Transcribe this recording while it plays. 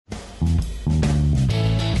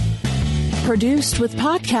produced with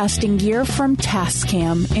podcasting gear from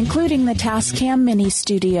Tascam, including the Tascam Mini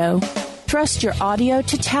Studio. Trust your audio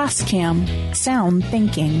to Tascam. Sound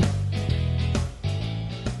thinking.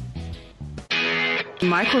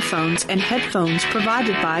 Microphones and headphones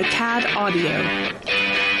provided by CAD Audio.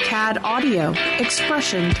 CAD Audio,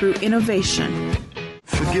 expression through innovation.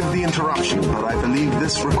 Forgive the interruption, but I believe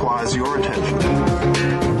this requires your attention.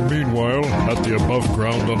 Meanwhile, at the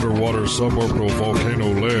above-ground underwater suborbital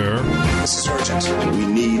volcano lair... This is urgent. We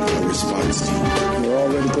need a response team. We're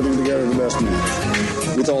already putting together the best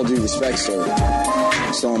man. With all due respect, sir,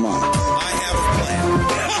 so am I. I have a plan.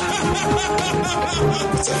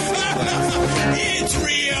 It's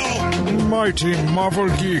real! Mighty Marvel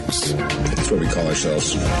Geeks. That's what we call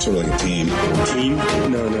ourselves. Sort of like a team. Team?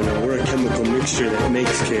 No. We're a chemical mixture that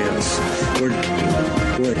makes chaos. We're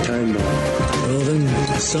a time bomb. Well then,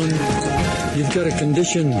 son, you've got a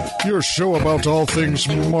condition. Your show about all things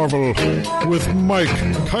Marvel with Mike,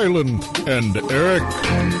 Kylan, and Eric.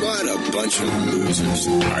 What a bunch of losers.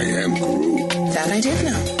 I am Groot. That I did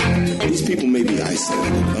know. These people may be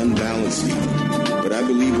isolated, unbalanced even, but I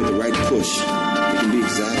believe with the right push, it can be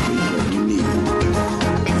exactly what you need.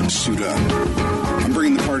 Suit up. I'm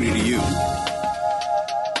bringing the party to you.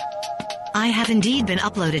 I have indeed been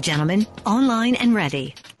uploaded, gentlemen, online and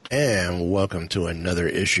ready. And welcome to another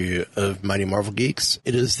issue of Mighty Marvel Geeks.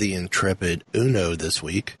 It is the intrepid Uno this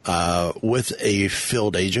week, with a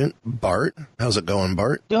field agent, Bart. How's it going,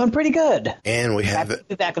 Bart? Doing pretty good. And we have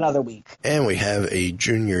be back another week. And we have a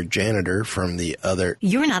junior janitor from the other.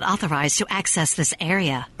 You're not authorized to access this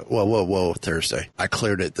area. Whoa, Thursday. I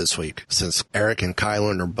cleared it this week. Since Eric and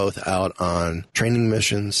Kylan are both out on training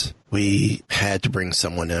missions, we had to bring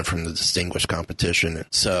someone in from the distinguished competition.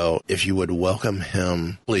 So if you would welcome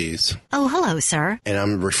him, please. Oh, hello, sir. And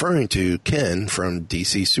I'm referring to Ken from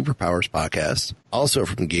DC Superpowers Podcast, also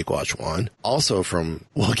from Geek Watch One, also from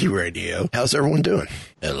Wookie Radio. How's everyone doing?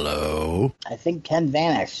 Hello. I think Ken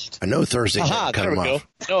vanished. I know Thursday cut him off.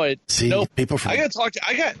 No, people from... I gotta talk to...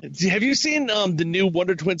 Have you seen the new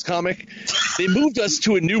Wonder Twins comic? They moved us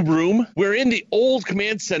to a new room. We're in the old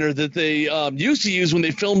command center that they used to use when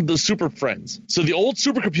they filmed the Super Friends. So the old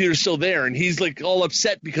supercomputer's still there, and he's like all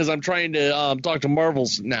upset because I'm trying to talk to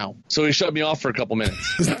Marvels now. So he shut me off for a couple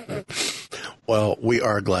minutes. Well, we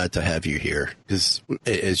are glad to have you here because,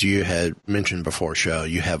 as you had mentioned before show,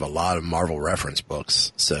 you have a lot of Marvel reference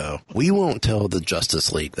books. So we won't tell the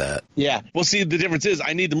Justice League that. Yeah. Well, see, the difference is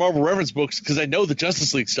I need the Marvel reference books because I know the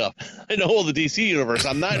Justice League stuff. I know all the DC universe.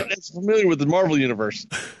 I'm not as familiar with the Marvel universe.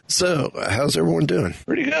 So how's everyone doing?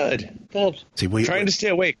 Pretty good. Good. See, trying to stay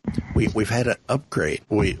awake. We've had an upgrade.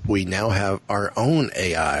 We now have our own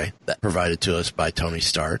AI that provided to us by Tony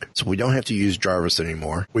Stark. So we don't have to use Jarvis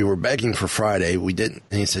anymore. We were begging for Friday. We didn't.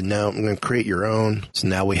 And he said, no, I'm going to create your own. So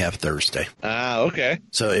now we have Thursday. Ah, okay.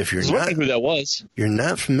 So if you're not who that was, you're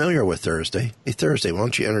not familiar with Thursday. Hey, Thursday, why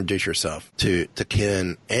don't you introduce yourself to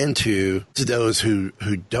Ken and to those who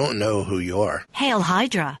don't know who you are? Hail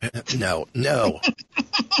Hydra. No.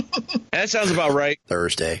 That sounds about right.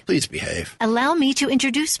 Thursday, please behave. Allow me to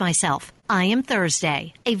introduce myself. I am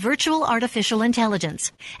Thursday, a virtual artificial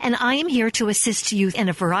intelligence, and I am here to assist you in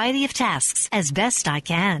a variety of tasks as best I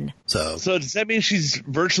can. So does that mean she's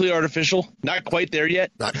virtually artificial? Not quite there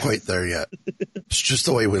yet? Not quite there yet. It's just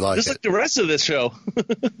the way we like it. Just like the rest of this show.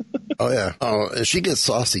 Oh, yeah. Oh, and she gets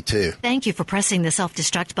saucy, too. Thank you for pressing the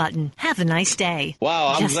self-destruct button. Have a nice day.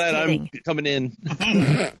 Wow, I'm Just glad kidding. I'm coming in.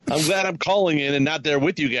 I'm glad I'm calling in and not there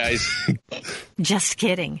with you guys. Just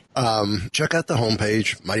kidding. Check out the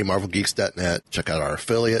homepage, mightymarvelgeeks.net. Check out our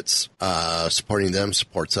affiliates. Supporting them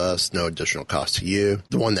supports us. No additional cost to you.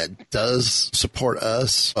 The one that does support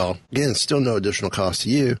us, well, again, still no additional cost to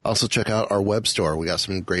you. Also check out our web store. We got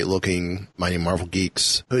some great looking Mighty Marvel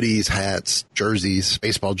Geeks hoodies, hats, jerseys,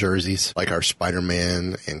 baseball jerseys, like our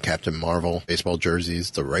Spider-Man and Captain Marvel baseball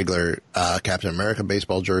jerseys, the regular Captain America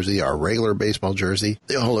baseball jersey, our regular baseball jersey.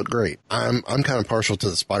 They all look great. I'm kind of partial to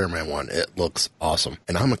the Spider-Man one. It looks awesome.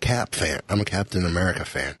 And I'm a Cap fan. I'm a Captain America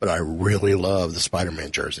fan, but I really love the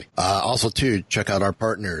Spider-Man jersey. Also, too, check out our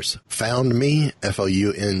partners, Found Me,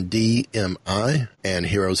 FOUNDMI, and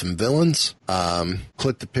Heroes and Villains.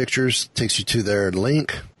 Click the pictures, takes you to their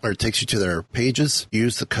link, or it takes you to their pages.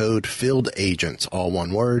 Use the code Field Agents, all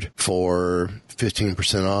one word, for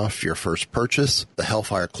 15% off your first purchase. The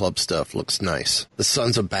Hellfire Club stuff looks nice. The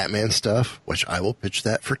Sons of Batman stuff, which I will pitch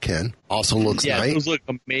that for Ken, also looks nice. Yeah, those look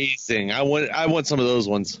amazing. I want some of those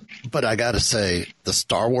ones. But I gotta say, the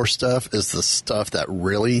Star Wars stuff is the stuff that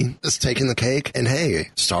really is taking the cake. And hey,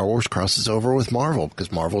 Star Wars crosses over with Marvel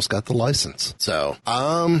because Marvel's got the license. So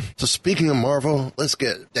So speaking of Marvel, let's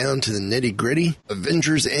get down to the nitty gritty.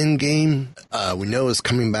 Avengers Endgame, we know is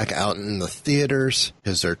coming back out in the theaters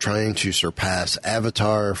because they're trying to surpass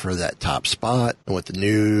Avatar for that top spot. And with the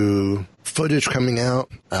new footage coming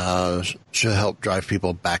out, should help drive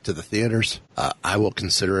people back to the theaters. I will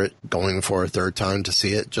consider it going for a third time to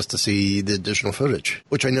see it, just to see the additional footage,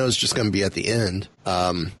 which I know is just going to be at the end.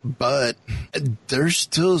 But there's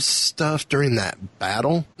still stuff during that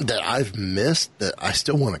battle that I've missed that I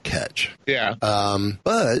still want to catch. Yeah.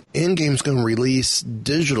 But Endgame's going to release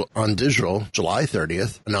on digital July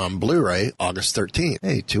 30th and on Blu-ray August 13th.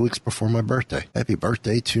 Hey, 2 weeks before my birthday. Happy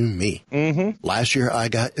birthday to me. Mm-hmm. Last year I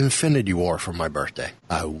got Infinity War for my birthday.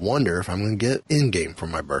 I wonder if I'm going to get Endgame for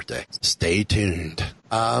my birthday. Stay tuned.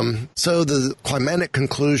 So the climatic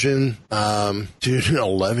conclusion to an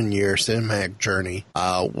 11-year cinematic journey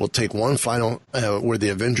will take one final, where the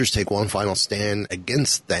Avengers take one final stand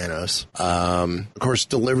against Thanos. Of course,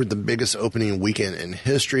 delivered the biggest opening weekend in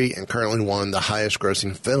history and currently one of the highest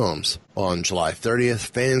grossing films. On July 30th,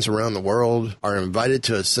 fans around the world are invited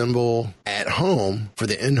to assemble at home for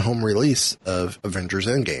the in-home release of Avengers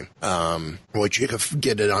Endgame, which you can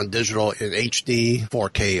get it on digital in HD,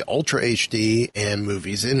 4K Ultra HD, and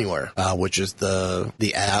Movies Anywhere, which is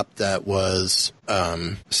the app that was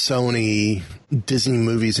Sony, Disney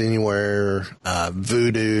Movies Anywhere,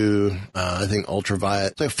 Vudu, I think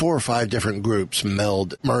Ultraviolet. It's like 4 or 5 different groups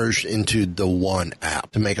merged into the one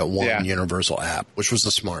app to make it one universal app, which was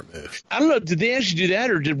a smart move. I don't know. Did they actually do that,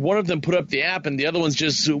 or did one of them put up the app and the other ones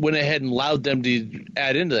just went ahead and allowed them to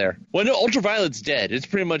add into there? Well, no, Ultraviolet's dead. It's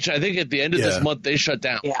pretty much, I think at the end of this month, they shut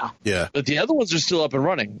down. Yeah. But the other ones are still up and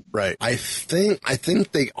running. Right. I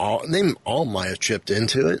think they all might have chipped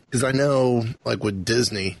into it, because I know, like with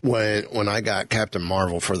Disney, when I got Captain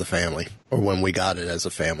Marvel for the family, or when we got it as a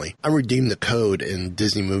family, I redeemed the code in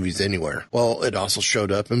Disney Movies Anywhere. Well, it also showed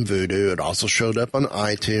up in Vudu. It also showed up on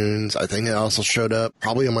iTunes. I think it also showed up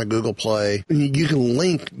probably on my Google Play. You can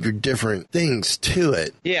link your different things to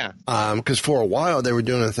it. Yeah. Because for a while they were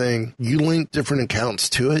doing a thing. You link different accounts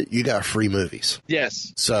to it, you got free movies.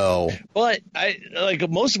 Yes. So. But I like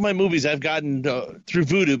most of my movies I've gotten through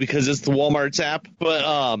Vudu because it's the Walmart's app.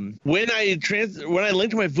 But when I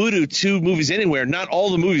linked my Vudu to Movies Anywhere, not all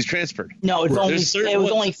the movies transferred. No, it was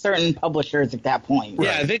only certain publishers at that point.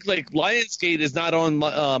 Yeah, I think like Lionsgate is not on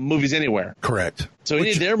Movies Anywhere. Correct. So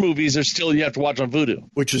any of their movies are still, you have to watch on Vudu.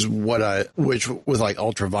 Which is which with like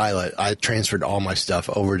Ultraviolet, I transferred all my stuff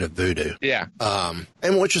over to Vudu. Yeah.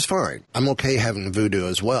 And which is fine. I'm okay having Vudu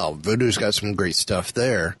as well. Vudu's got some great stuff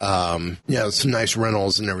there. Some nice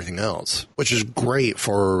rentals and everything else, which is great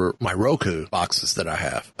for my Roku boxes that I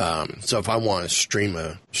have. So if I want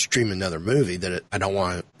to stream another movie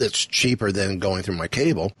that's cheaper than going through my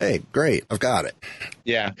cable, hey, great, I've got it.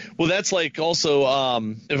 Yeah. Well, that's like also,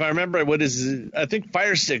 if I remember, I think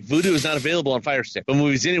Fire Stick. Vudu is not available on Fire Stick, but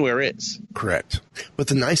Movies Anywhere is. Correct. But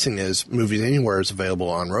the nice thing is Movies Anywhere is available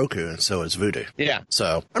on Roku, and so is Vudu. Yeah.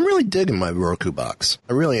 So I'm really digging my Roku box.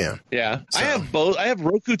 I really am. Yeah. So. I have both. I have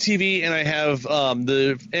Roku TV and I have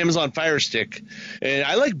the Amazon Fire Stick. And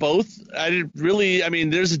I like both.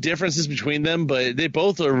 There's differences between them, but they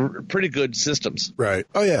both are pretty good systems. Right.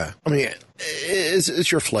 Oh, yeah. I mean,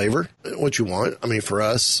 it's your flavor, what you want. I mean, for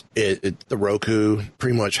us, the Roku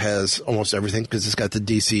pretty much has almost everything because it's got the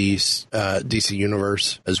DC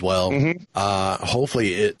universe as well. Mm-hmm.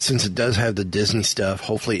 Hopefully, since it does have the Disney stuff,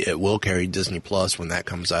 hopefully it will carry Disney Plus when that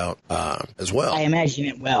comes out as well. I imagine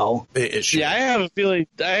it will. It should. Yeah, I have a feeling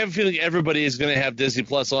everybody is going to have Disney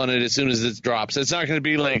Plus on it as soon as it drops. It's not going to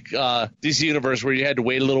be like DC Universe where you had to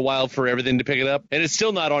wait a little while for everything to pick it up, and it's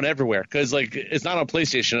still not on everywhere because it's not on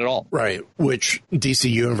PlayStation at all. Right. Which DC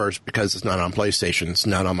Universe, because it's not on PlayStation, it's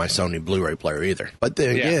not on my Sony Blu-ray player either. But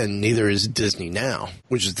then again, neither is Disney Now,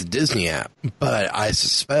 which is the Disney app. But I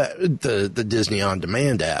suspect the Disney On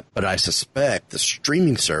Demand app. But I suspect the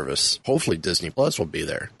streaming service, hopefully Disney Plus will be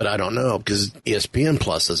there. But I don't know because ESPN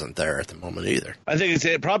Plus isn't there at the moment either. I think it's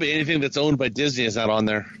probably anything that's owned by Disney is not on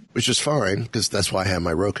there. Which is fine because that's why I have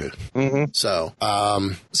my Roku. Mm-hmm. So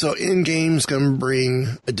Endgame's going to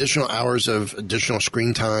bring additional hours of additional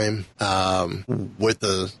screen time with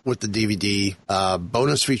the DVD.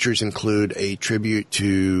 Bonus features include a tribute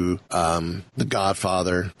to the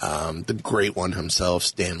Godfather, the great one himself,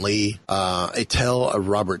 Stan Lee, a tale of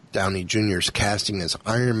Robert Downey Jr.'s casting as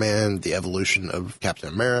Iron Man, the evolution of Captain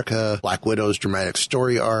America, Black Widow's dramatic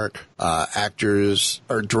story arc, directors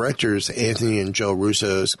Anthony and Joe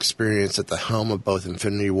Russo's experience at the helm of both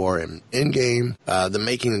Infinity War and Endgame, the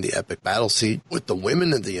making of the epic battle scene with the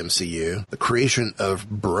women of the MCU, the creation of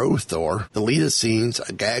Bro Thor, the lead scenes,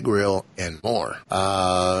 a gag reel, and more.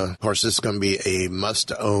 Of course, this is going to be a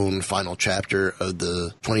must-own final chapter of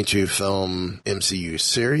the 22-film MCU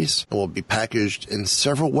series, and will be packaged in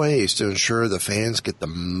several ways to ensure the fans get the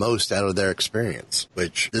most out of their experience,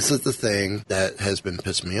 which this is the thing that has been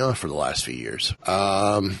pissing me off for the last few years.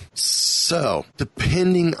 So,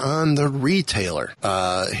 depending on the retailer,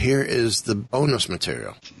 here is the bonus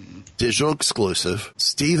material. Digital exclusive,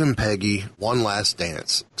 Steve and Peggy, One Last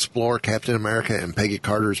Dance. Explore Captain America and Peggy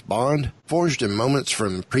Carter's bond, forged in moments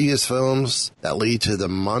from previous films that lead to the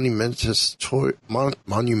monumentous choice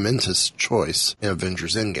in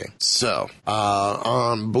Avengers Endgame. So,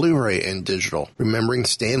 on Blu-ray and digital, remembering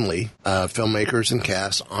Stan Lee, filmmakers and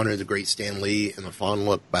cast honor the great Stan Lee in a fond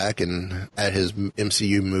look back and at his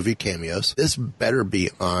MCU movie cameos. This better be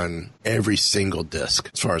on every single disc,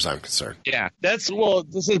 as far as I'm concerned. Yeah, this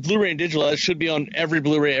is Blu-ray and digital. That should be on every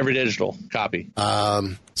Blu-ray, every digital copy.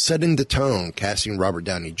 Setting the tone, casting Robert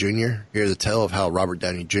Downey Jr. Hear the tale of how Robert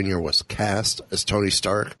Downey Jr. was cast as Tony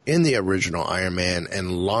Stark in the original Iron Man and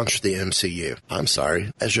launched the MCU. I'm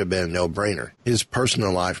sorry, that should have been a no-brainer. His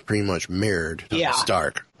personal life pretty much mirrored Tony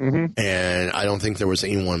Stark. Mm-hmm. And I don't think there was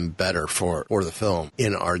anyone better for the film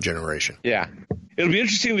in our generation. Yeah. It'll be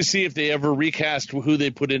interesting to see if they ever recast who they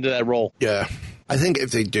put into that role. Yeah. I think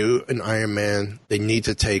if they do an Iron Man, they need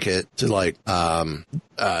to take it to like Don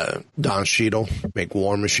Cheadle, make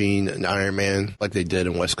War Machine and Iron Man like they did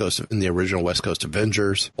in the original West Coast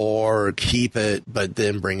Avengers, or keep it but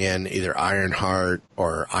then bring in either Ironheart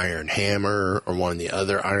or Iron Hammer or one of the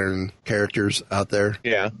other Iron characters out there.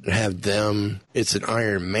 Yeah. And have them, it's an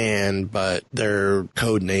Iron Man, but their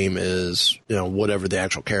code name is, whatever the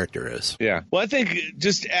actual character is. Yeah. Well, I think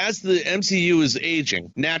just as the MCU is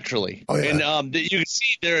aging naturally, and you can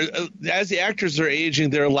see as the actors are aging,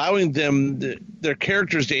 they're allowing their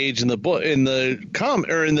characters to age in the book, the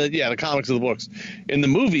comics of the books. In the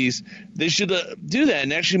movies, they should do that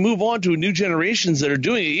and actually move on to new generations that are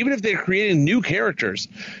doing it, even if they're creating new characters.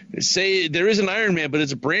 Say there is an Iron Man, but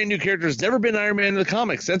it's a brand new character. It's never been Iron Man in the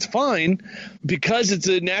comics. That's fine because it's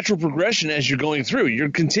a natural progression as you're going through. You're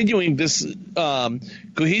continuing this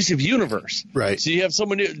cohesive universe. Right. So you have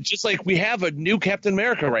someone new, just like we have a new Captain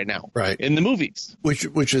America right now. Right. In the movies.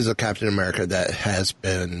 Which is a Captain America that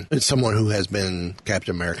it's someone who has been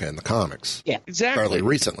Captain America in the comics. Yeah, exactly. Fairly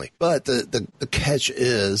recently. But the catch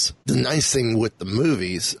is, the nice thing with the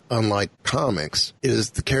movies, unlike comics,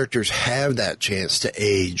 is the characters have that chance to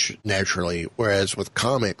age naturally, whereas with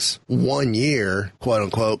comics, 1 year, quote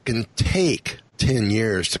unquote, can take 10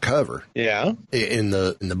 years to cover. Yeah. In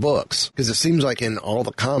the books. Because it seems like in all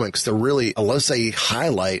the comics, they're really, unless they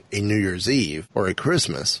highlight a New Year's Eve or a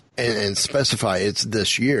Christmas and specify it's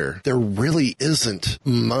this year, there really isn't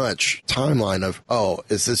much timeline of,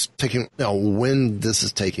 when this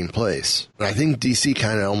is taking place. And I think DC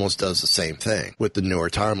kind of almost does the same thing with the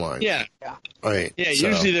newer timeline. Yeah. Right. Yeah,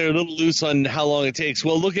 usually they're a little loose on how long it takes.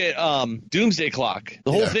 Well, look at Doomsday Clock.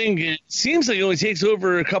 The whole thing, it seems like it only takes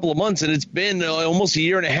over a couple of months, and it's been almost a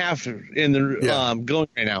year and a half in the going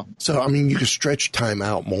right now. So, I mean, you can stretch time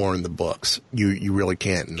out more in the books. You really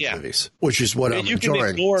can't in the movies, which is what I'm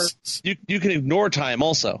enjoying. You can ignore time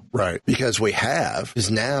also. Right. Because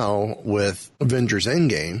is now with Avengers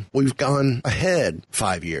Endgame, we've gone ahead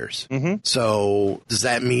 5 years. Mm-hmm. So does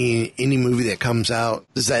that mean any movie that comes out,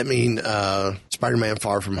 does that mean Spider-Man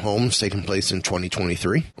Far From Home is taking place in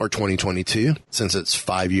 2023 or 2022, since it's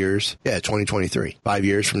 5 years? Yeah, 2023. 5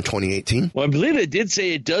 years from 2018. Well, I believe it did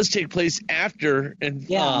say it does take place after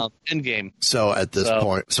Endgame. So at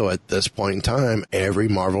this point in time, every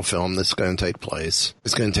Marvel film that's going to take place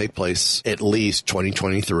is going to take place at least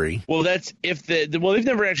 2023. Well, that's if they've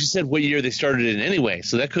never actually said what year they started in anyway.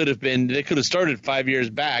 So that could have started 5 years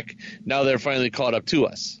back. Now they're finally caught up to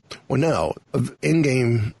us. Well, no,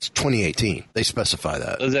 Endgame 2018. They specify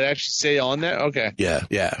that. Does it actually say on there? Okay. Yeah.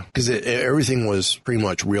 Because everything was pretty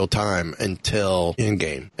much real time until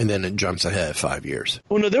Endgame, and then it jumps ahead 5 years.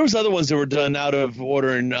 Well, no, there was other ones that were done out of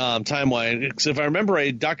order in timeline. Because if I remember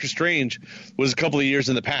right, Doctor Strange was a couple of years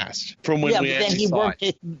in the past from when we actually saw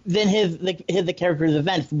it. Then the character's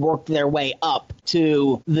events worked their way up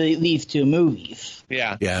to these two movies.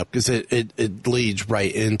 Yeah. Yeah, because it leads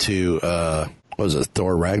right into what was it,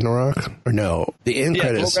 Thor Ragnarok? Or no, the end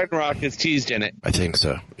credits. Thor Ragnarok is teased in it. I think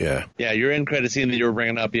so, yeah. Yeah, your end credit scene that you were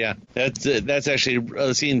bringing up, yeah. That's actually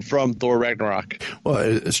a scene from Thor Ragnarok. Well,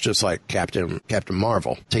 it's just like Captain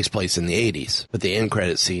Marvel. It takes place in the 80s, but the end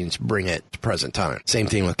credit scenes bring it to present time. Same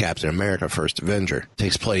thing with Captain America, First Avenger. It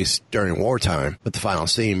takes place during wartime, but the final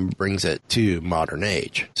scene brings it to modern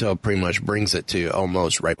age. So it pretty much brings it to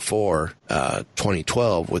almost right before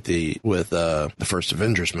 2012 with the first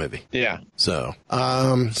Avengers movie. Yeah. So,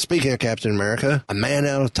 speaking of Captain America, A Man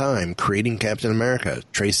Out of Time, Creating Captain America,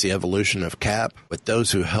 traced the evolution of Cap with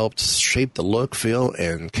those who helped shape the look, feel,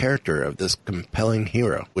 and character of this compelling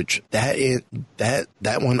hero, which that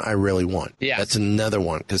one I really want. Yeah. That's another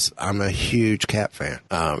one, because I'm a huge Cap fan.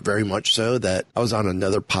 Very much so that I was on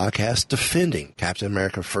another podcast defending Captain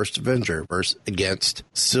America First Avenger against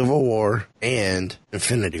Civil War and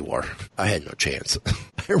Infinity War. I had no chance.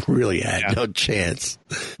 I really had no chance.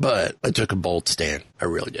 But I took a bold stand. I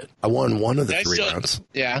really did. I won one of the three rounds.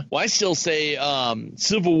 Yeah. Well, I still say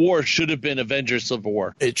Civil War should have been Avengers Civil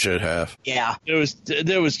War. It should have. Yeah.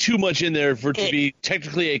 There was too much in there for it to be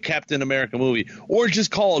technically a Captain America movie, or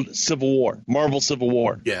just called Civil War, Marvel Civil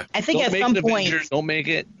War. Yeah. I think at some point, Avengers, don't make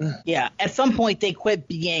it. Yeah. At some point, they quit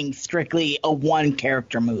being strictly a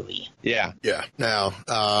one-character movie. Yeah. Yeah. Now,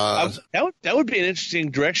 that would be an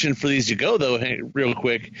interesting direction for these to go, though. Real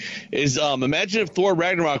quick, is imagine if Thor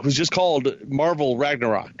Ragnarok was just called Marvel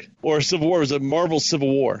Ragnarok, or Civil War was a Marvel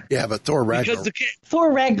Civil War. Yeah, but Thor Ragnarok.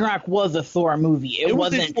 Thor Ragnarok was a Thor movie. It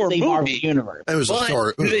wasn't the Marvel universe. It was a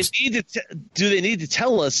Thor. Do they need to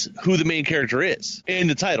tell us who the main character is in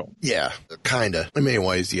the title? Yeah, kind of. In many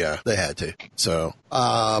ways, yeah, they had to. So,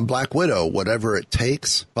 Black Widow, whatever it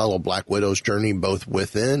takes, follow Black Widow's journey both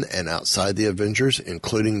within and outside the Avengers,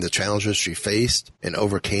 including the challenges she faced and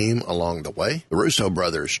overcame along the way. The Russo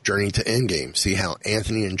brothers' journey to Endgame. See how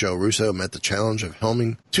Anthony and Joe Russo met the challenge of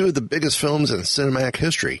helming two of the biggest films in cinematic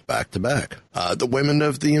history back to back. The women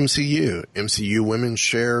of the MCU. MCU women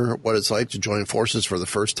share what it's like to join forces for the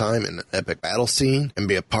first time in an epic battle scene and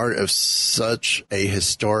be a part of such a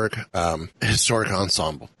historic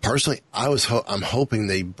ensemble. Personally, I'm hoping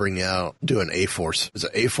they do an A-Force. Is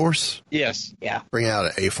it A-Force? Yes. Yeah. Bring out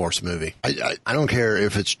an A-Force movie. I don't care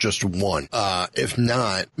if it's just one. If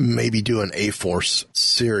not, maybe do an A-Force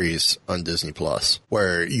series on Disney Plus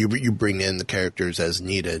where you bring in the characters as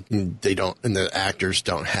needed. And the actors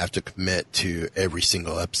don't have to commit to every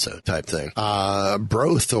single episode type thing.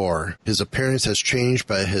 Bro Thor, his appearance has changed,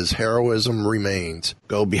 but his heroism remains.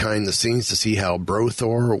 Go behind the scenes to see how Bro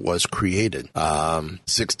Thor was created.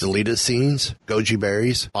 6 deleted scenes, goji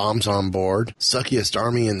berries, bombs on board, suckiest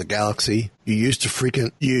army in the galaxy. You used to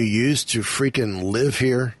freaking live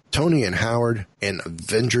here. Tony and Howard and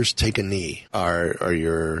Avengers Take a Knee are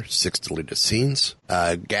your 6 deleted scenes.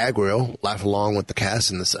 Gag reel, laugh along with the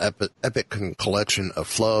cast in this epic collection of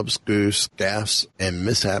flubs, goofs, gaffes, and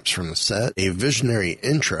mishaps from the set. A visionary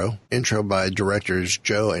intro by directors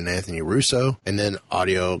Joe and Anthony Russo, and then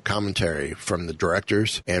audio commentary from the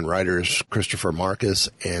directors and writers Christopher Marcus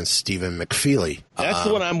and Stephen McFeely. That's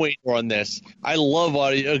the one I'm waiting for on this. I love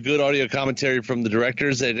a good audio commentary from the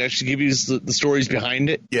directors that actually give you the stories behind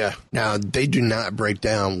it. Yeah. Now, they do not break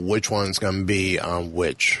down which one's going to be on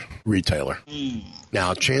which retailer.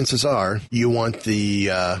 Now, chances are you want you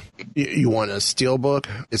want a steelbook,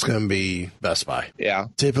 it's going to be Best Buy. Yeah.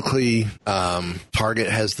 Typically, Target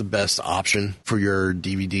has the best option for your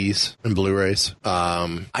DVDs and Blu-rays.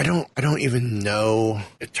 I don't even know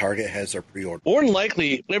if Target has their pre-order. More than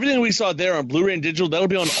likely, everything we saw there on Blu-ray and digital, that'll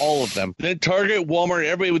be on all of them. Then Target, Walmart,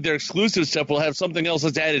 everybody with their exclusive stuff will have something else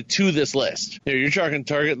that's added to this list. Here, you're talking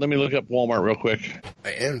Target. Let me look up Walmart real quick.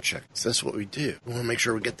 I am checking. That's what we do. We want to make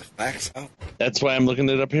sure we get the facts out. That's why I'm looking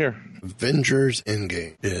it up here. Avengers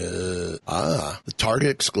Endgame. The Target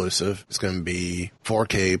exclusive is going to be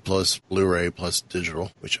 4K plus Blu-ray plus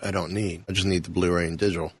digital, which I don't need. I just need the Blu-ray and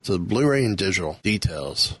digital. So the Blu-ray and digital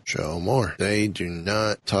details show more. They do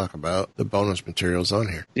not talk about the bonus materials on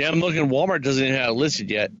here. Yeah, I'm looking. Walmart doesn't even have it listed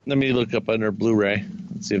yet. Let me look up under Blu-ray.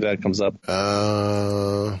 Let's see if that comes up.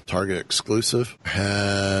 Target exclusive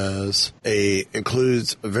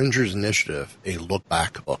includes Avengers Initiative, a look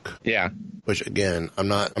back book. Yeah. Which again, I'm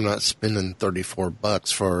not spending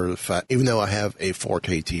 $34 for the fact, even though I have a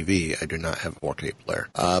 4K TV, I do not have a 4K player.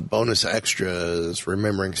 Bonus extras,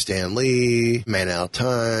 remembering Stan Lee, Man Out of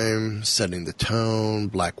Time, Setting the Tone,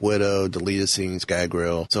 Black Widow, deleted scenes, gag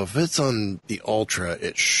reel. So if it's on the Ultra,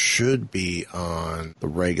 it should be on the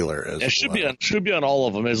regular as well. It should be on all of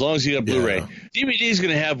of them as long as you got Blu-ray. Yeah. DVD is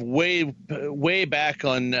going to have way back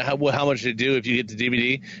on how much they do if you get the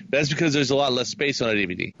DVD. That's because there's a lot less space on a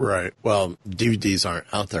DVD. Right. Well, DVDs aren't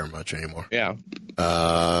out there much anymore. Yeah.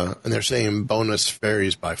 And they're saying bonus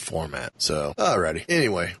varies by format. So, alrighty.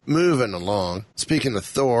 Anyway, moving along. Speaking of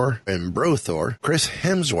Thor and Bro Thor, Chris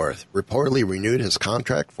Hemsworth reportedly renewed his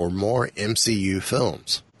contract for more MCU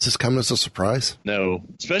films. Does this come as a surprise? No.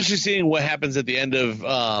 Especially seeing what happens at the end of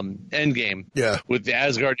Endgame. Yeah. With the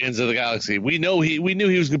Asgardians of the Galaxy. We knew he was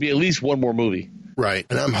going to be at least one more movie. Right.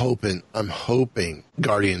 And I'm hoping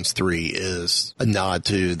Guardians 3 is a nod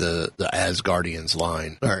to the Asgardians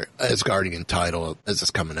line, or Asgardian title as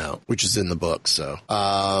it's coming out, which is in the book. So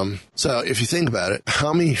if you think about it,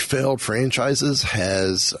 how many failed franchises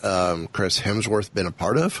has Chris Hemsworth been a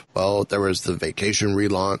part of? Well, there was the Vacation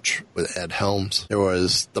relaunch with Ed Helms. There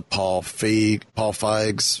was the Paul Feig's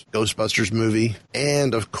Ghostbusters movie.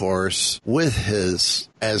 And, of course, with his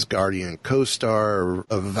Asgardian co-star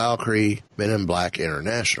of Valkyrie, Men in Black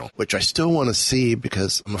International, which I still want to see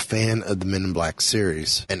because I'm a fan of the Men in Black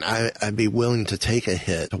series, and I'd be willing to take a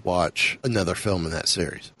hit to watch another film in that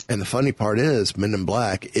series. And the funny part is, Men in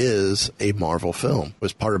Black is a Marvel film. It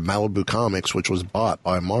was part of Malibu Comics, which was bought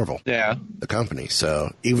by Marvel, the company.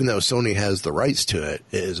 So even though Sony has the rights to it,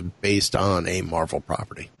 it is based on a Marvel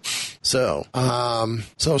property. So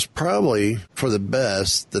it's probably for the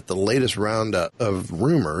best that the latest roundup of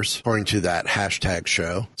rumors, according to that hashtag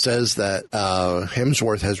show, says that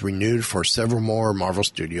Hemsworth has renewed for several more Marvel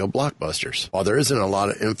Studio blockbusters. While there isn't a lot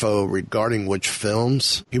of info regarding which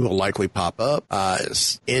films he will likely pop up,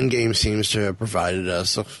 Endgame seems to have provided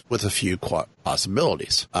us with a few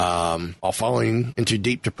possibilities. While falling into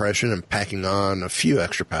deep depression and packing on a few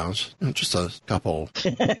extra pounds, just a couple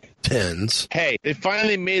tens. Hey, they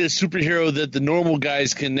finally made a superhero that the normal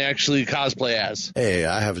guys can actually cosplay as. Hey,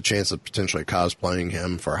 I have a chance of potentially cosplaying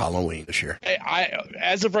him for Halloween this year.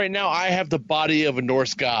 As of right now, I have the body of a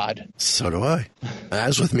Norse god. So do I.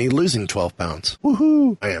 As with me losing 12 pounds.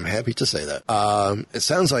 Woohoo! I am happy to say that. It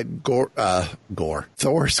sounds like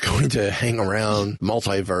Thor's going to hang around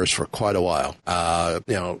multiverse for quite a while.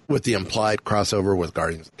 With the implied crossover with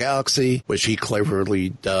Guardians of the Galaxy, which he cleverly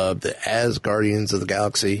dubbed the Asgardians of the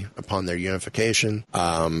Galaxy upon their unification,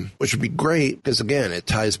 which would be great because again, it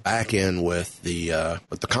ties back in with the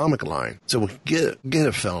comic line. So we get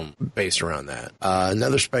a film based around that.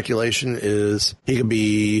 Another speculation is he could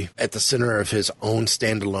be at the center of his own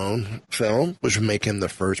standalone film, which would make him the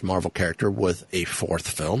first Marvel character with a fourth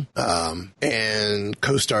film. And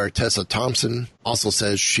co-star Tessa Thompson also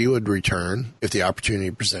says she would return if the opportunity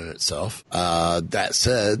presented itself. That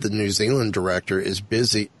said, the New Zealand director is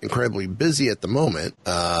incredibly busy at the moment.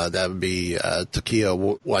 That would be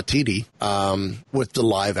Taika Waititi, with the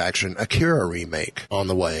live-action Akira remake on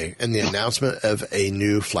the way, and the announcement of a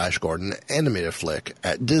new Flash Gordon animated flick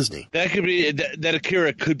at Disney. That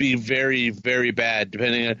Akira could be very, very bad,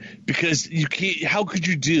 depending on, because how could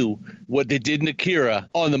you do what they did in Akira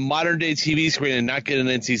on the modern day TV screen and not get an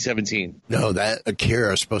NC-17? No, that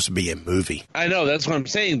Akira is supposed to be a movie. I know, that's what I'm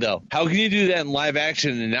saying, though. How can you do that in live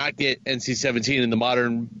action and not get NC-17 in the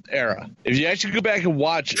modern era? If you actually go back and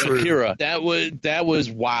watch Akira, that was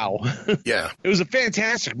wow. Yeah. It was a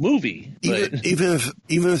fantastic movie. Even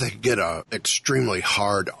if they could get a extremely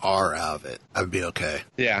hard R out of it, I'd be okay.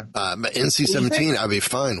 Yeah. But NC-17 I'd be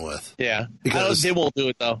fine with. Yeah. Because they won't do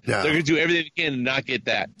it, though. No. They're going to do everything they can to not get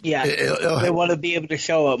that. Yeah. They want to be able to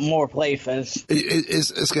show up more places.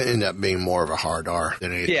 It's going to end up being more of a hard R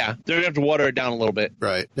than anything. Yeah. They're going to have to water it down a little bit.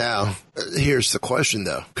 Right. Now, here's the question,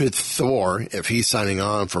 though. Could Thor, if he's signing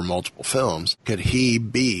on for multiple films, could he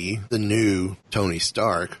be the new Tony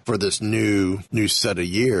Stark for this new set of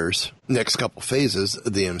years, next couple phases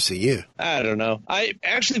of the MCU? I don't know.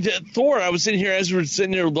 Thor, I was sitting here as we were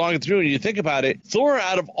sitting here logging through, and you think about it, Thor,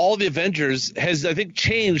 out of all the Avengers, has, I think,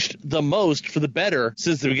 changed the most for the better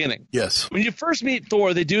since the beginning. Yes. When you first meet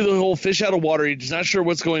Thor, they do the whole fish out of water. You're just not sure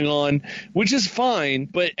what's going on, which is fine.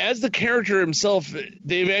 But as the character himself,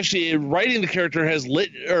 they've actually, writing the character has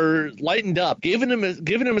lightened up, given him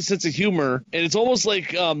a sense of humor. And it's almost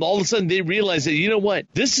like all of a sudden they realize that, you know what,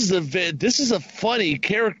 this is a funny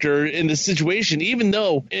character in this situation, even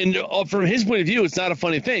though, from his point of view, it's not a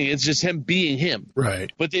funny thing. It's just him being him.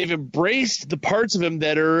 Right. But they've embraced the parts of him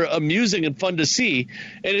that are amusing and fun to see.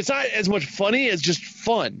 And it's not as much funny as just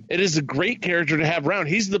fun. It is a great character to have around.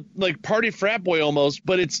 He's the party frat boy almost,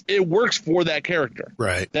 but it works for that character.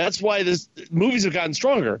 Right. That's why movies have gotten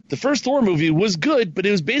stronger. The first Thor movie was good, but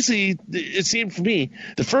it was basically, it seemed for me,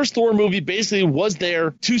 the first Thor movie basically was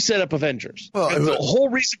there to set up Avengers. Well, the whole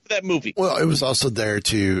reason for that movie. Well, it was also there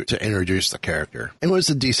to to introduce the character. It was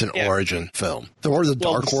a decent origin film. Thor: The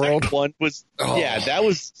Dark World one was that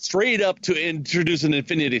was straight up to introduce an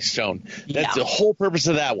Infinity Stone. That's the whole purpose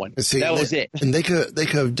of that one. See, that was it. And they could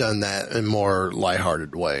have done that in a more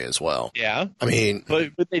lighthearted way as well. Yeah, I mean,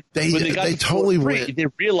 but they totally went. They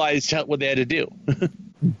realized what they had to do.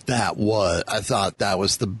 I thought that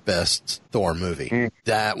was the best Thor movie.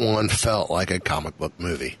 That one felt like a comic book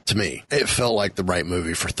movie to me. It felt like the right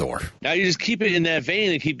movie for Thor. Now you just keep it in that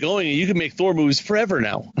vein and keep going, and you can make Thor movies forever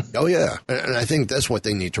now. Oh yeah, and I think that's what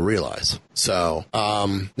they need to realize. So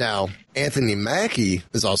now Anthony Mackie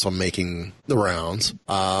is also making the rounds.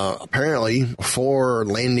 Apparently, before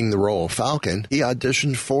landing the role of Falcon, he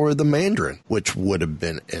auditioned for the Mandarin, which would have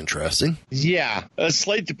been interesting. Yeah, a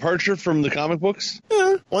slight departure from the comic books.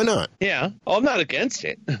 Yeah, why not? Yeah, I'm not against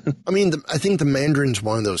it. I mean, I think the Mandarin's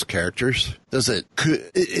one of those characters.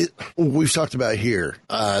 We've talked about here,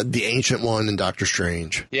 the Ancient One in Doctor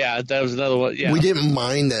Strange. Yeah, that was another one. Yeah, we didn't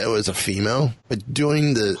mind that it was a female, but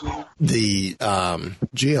doing the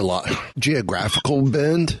geographical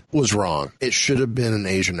bend was wrong. It should have been an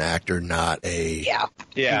Asian actor, not a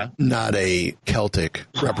Celtic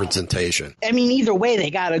representation. I mean, either way, they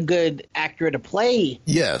got a good actor to play.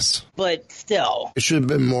 Yes, but still, it should have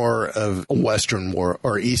been more of a Western world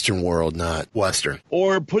or Eastern world, not Western.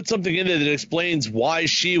 Or put something in there that explains why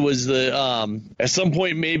she was at some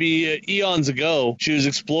point, maybe eons ago, she was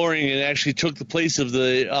exploring and actually took the place of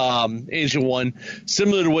the Ancient One,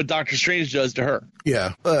 similar to what Doctor Strange does to her.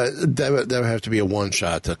 Yeah, that would have to be a one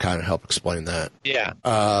shot to kind of help explain that. Yeah.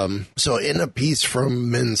 So in a piece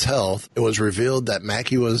from Men's Health, it was revealed that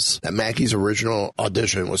Mackie's original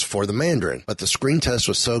audition was for the Mandarin, but the screen test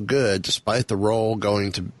was so good, despite the role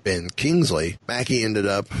going to Ben Kingsley, Mackie ended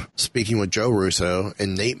up speaking with Joe Russo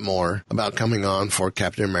and Nate Moore about coming on for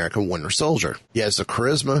Captain America: Winter Soldier. He has the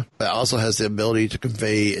charisma, but also has the ability to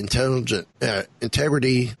convey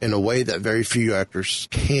integrity in a way that very few actors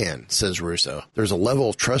can, says Russo. There's a level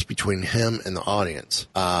of trust between him and the audience.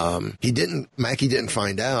 Mackie didn't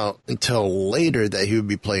find out until later that he would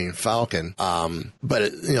be playing Falcon.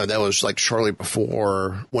 But that was like shortly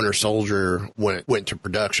before Winter Soldier went to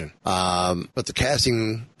production. But the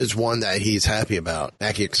casting is one that he's happy about.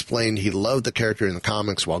 Mackie explained he loved the character in the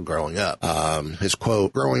comics while growing up. His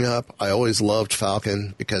quote, "Growing up, I always loved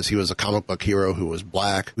Falcon because he was a comic book hero who was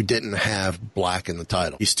black, who didn't have black in the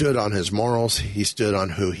title. He stood on his morals. He stood on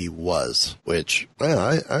who he was," which,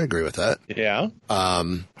 I agree with that. Yeah.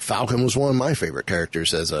 Falcon was one of my favorite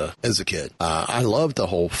characters as a kid. I loved the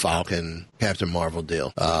whole Falcon Captain Marvel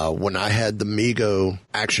deal. When I had the Mego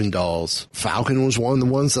action dolls, Falcon was one of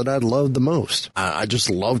the ones that I loved the most. I just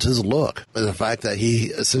loved his look. And the fact that he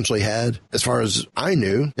essentially had, as far as I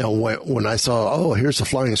knew, when I saw, here's the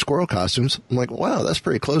flying squirrel costumes, I'm like, wow, that's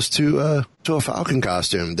pretty close to a Falcon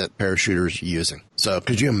costume that parachuter's using. So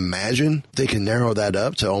could you imagine they can narrow that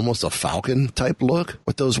up to almost a Falcon type look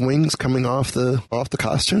with those wings coming off the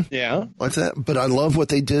costume? Yeah. Like that. But I love what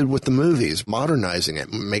they did with the movies, modernizing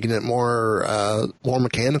it, making it more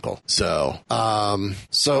mechanical. So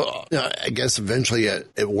I guess eventually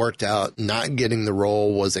it worked out. Not getting the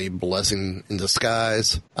role was a blessing in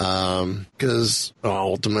disguise. Because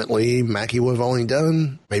ultimately Mackie would have only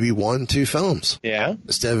done maybe 1-2 films. Yeah.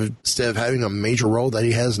 Instead of having a major role that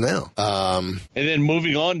he has now. And then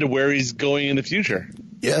moving on to where he's going in the future.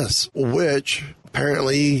 Yes, which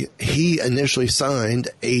apparently he initially signed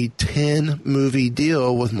a 10-movie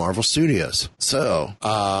deal with Marvel Studios. So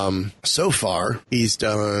far he's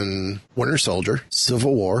done Winter Soldier,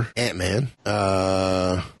 Civil War, Ant-Man,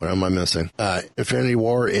 what am I missing? Infinity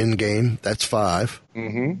War, Endgame, that's 5.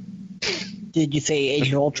 Mm-hmm. Did you say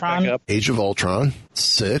Age of Ultron? Age of Ultron,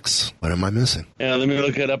 6. What am I missing? Yeah, let me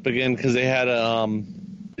look it up again because they had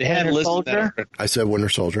Winter Soldier? I said Winter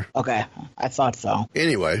Soldier. Okay, I thought so.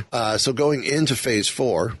 Anyway, so going into Phase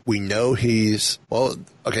 4, we know this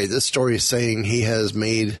story is saying he has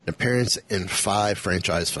made an appearance in 5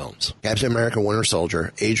 franchise films. Captain America: Winter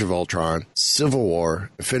Soldier, Age of Ultron, Civil War,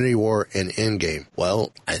 Infinity War, and Endgame.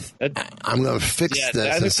 Well, I'm going to fix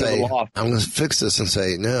this and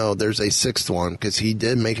say, no, there's a 6th one because he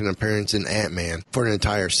did make an appearance in Ant-Man for an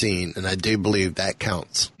entire scene, and I do believe that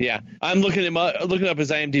counts. Yeah, I'm looking up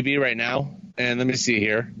his IMDb right now, and let me see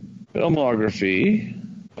here. Filmography.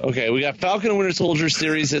 Okay, we got Falcon and Winter Soldier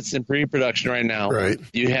series that's in pre-production right now. Right.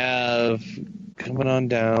 You have, coming on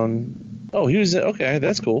down, he was, okay,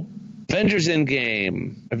 that's cool. Avengers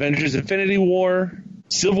Endgame, Avengers Infinity War,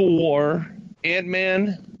 Civil War,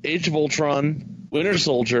 Ant-Man, Age of Ultron, Winter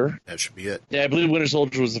Soldier. That should be it. Yeah, I believe Winter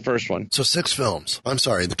Soldier was the first one. So 6 films. I'm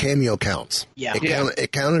sorry, the cameo counts. Yeah.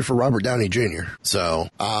 It counted for Robert Downey Jr. So,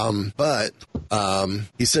 but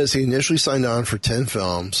he says he initially signed on for 10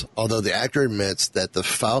 films, although the actor admits that the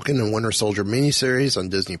Falcon and Winter Soldier miniseries on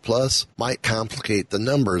Disney Plus might complicate the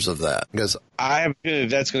numbers of that. Because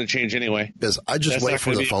that's going to change anyway. Because I just wait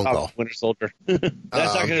for the phone call. Winter Soldier. That's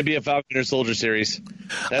not going to be a Falcon Winter Soldier series.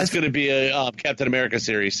 That's going to be a Captain America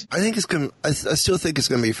series. I think it's going. I still think it's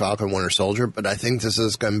going to be Falcon Winter Soldier, but I think this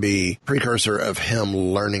is going to be precursor of him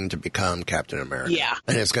learning to become Captain America. Yeah,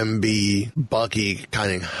 and it's going to be Bucky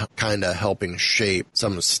kind of helping shape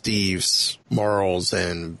some of Steve's morals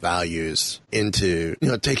and values into,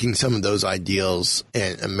 taking some of those ideals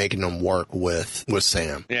and making them work with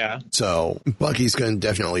Sam. Yeah. So Bucky's going to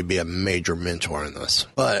definitely be a major mentor in this.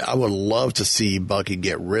 But I would love to see Bucky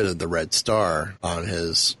get rid of the red star on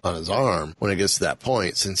his arm when it gets to that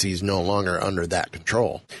point, since he's no longer under that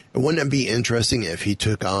control. And wouldn't it be interesting if he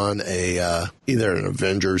took on either an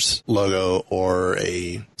Avengers logo or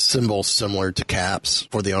a symbol similar to Cap's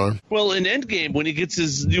for the arm? Well, in Endgame, when he gets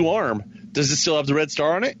his new arm, does it still have the red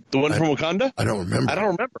star on it? The one from Wakanda? I don't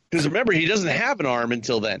remember. Because remember, he doesn't have an arm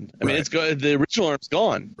until then. I mean, the original arm's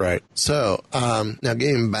gone. Right. So, now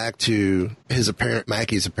getting back to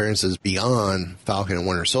Mackey's appearances beyond Falcon and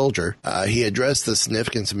Winter Soldier, he addressed the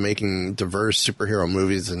significance of making diverse superhero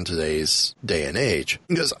movies in today's day and age.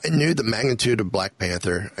 Because I knew the magnitude of Black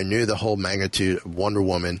Panther. I knew the whole magnitude of Wonder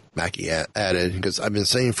Woman, Mackie added, because I've been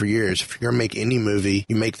saying for years, if you're going to make any movie,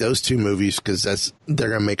 you make those 2 movies because they're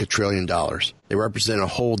going to make $1 trillion. They represent a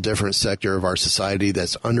whole different sector of our society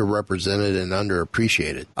that's underrepresented and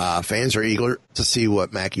underappreciated. Fans are eager to see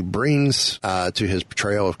what Mackie brings to his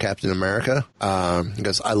portrayal of Captain America.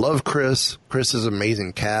 Because I love Chris. Chris is an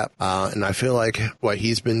amazing Cap. And I feel like what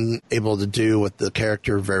he's been able to do with the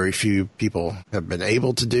character, very few people have been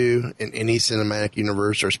able to do in any cinematic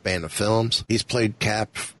universe or span of films. He's played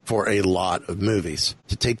Cap for a lot of movies.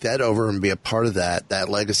 To take that over and be a part of that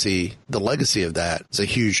legacy, the legacy of that is a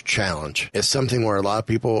huge challenge. It's something where a lot of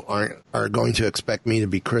people are going to expect me to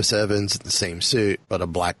be Chris Evans in the same suit, but a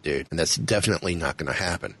black dude. And that's definitely not going to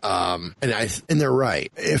happen. And they're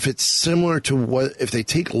right. If it's similar to if they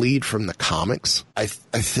take lead from the comics, I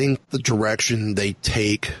think the direction they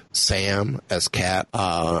take Sam as Cap,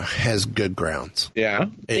 has good grounds. Yeah.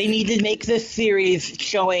 They need to make this series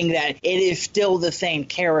showing that it is still the same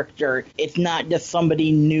character. It's not just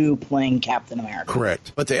somebody new playing Captain America.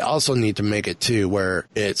 Correct. But they also need to make it too where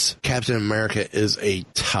it's Captain America is a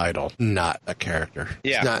title, not a character.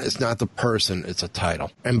 Yeah. It's not the person, it's a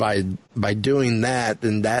title. And by doing that,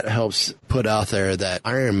 then that helps put out there that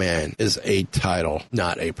Iron Man is a title,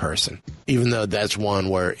 not a person. Even though that's one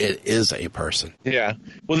where it is a person. Yeah.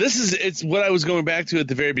 Well, it's what I was going back to at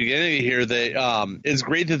the very beginning here, that it's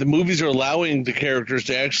great that the movies are allowing the characters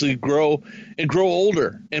to actually grow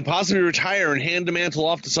older and possibly retire and hand the mantle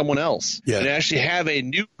off to someone else. Yeah. And actually have a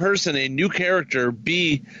new person, a new character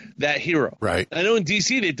be that hero. Right. I know in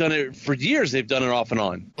DC they've done it for years. They've done it off and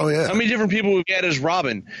on. Oh, yeah. How many different people we've had as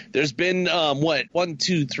Robin? There's been, 1,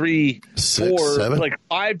 2, 3, 6, 4, 7? like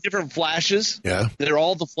 5 different Flashes. Yeah. They're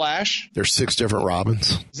all the Flash. There's 6 different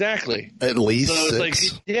Robins. Exactly. At least so 6. It's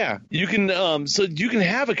like, yeah, you can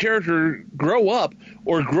have a character grow up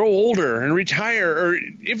or grow older and retire, or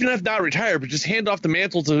if not retire, but just hand off the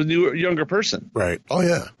mantle to a younger person. Right. Oh,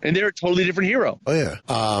 yeah. And they're a totally different hero. Oh, yeah.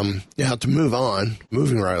 To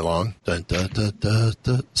moving right along. Dun, dun, dun, dun,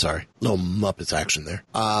 dun. Sorry. Little Muppets action there.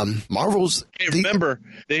 Marvel's... Hey, remember,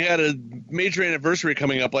 they had a major anniversary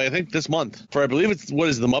coming up, I think, this month. For, I believe it's, the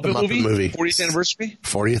Muppet movie? 40th anniversary?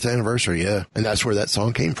 40th anniversary, yeah. And that's where that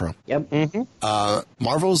song came from. Yep. Mm-hmm.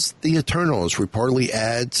 Marvel's The Eternals reportedly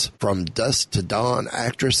adds From Dusk to Dawn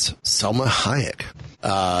actress Salma Hayek.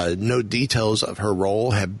 No details of her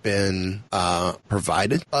role have been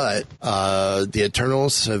provided, but the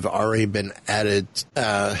Eternals have already been added,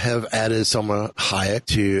 have added Salma Hayek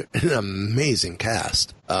to an amazing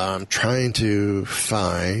cast. I'm trying to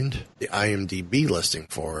find the IMDb listing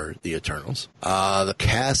for the Eternals. The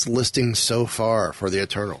cast listing so far for the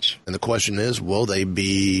Eternals. And the question is, will there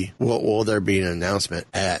be an announcement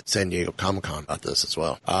at San Diego Comic-Con about this as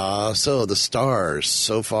well? So the stars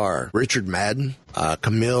so far, Richard Madden,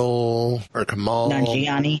 Kamal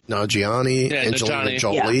Nanjiani, Angelina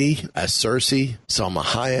Jolie as Cersei, Salma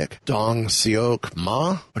Hayek, Dong Seok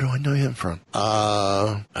Ma. Where do I know him from?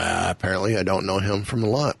 Apparently I don't know him from a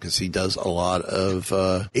lot because he does a lot of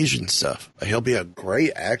Asian stuff. He'll be a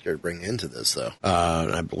great actor to bring into this though.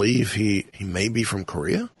 I believe he may be from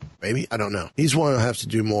Korea. maybe. I don't know. He's one who have to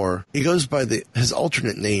do more. He goes by his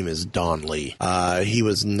alternate name is Don Lee. He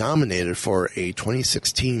was nominated for a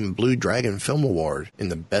 2016 Blue Dragon Film Award in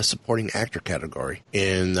the Best Supporting Actor category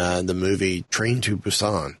in the movie Train to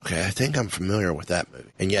Busan. Okay, I think I'm familiar with that movie.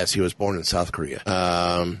 And yes, he was born in South Korea.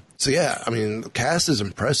 So yeah, I mean, the cast is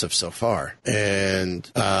impressive so far, and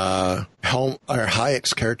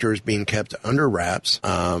Hayek's character is being kept under wraps.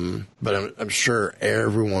 But I'm sure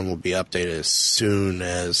everyone will be updated as soon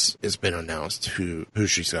as it's been announced who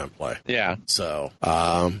she's going to play. Yeah. So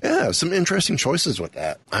yeah, some interesting choices with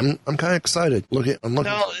that. I'm kind of excited. I'm looking.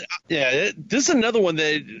 Now, yeah, this is another one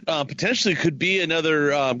that potentially could be another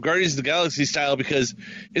Guardians of the Galaxy style, because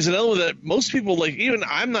it's another one that most people like. Even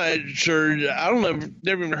I'm not sure. I don't know.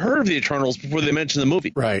 Never even heard of the Eternals before they mentioned the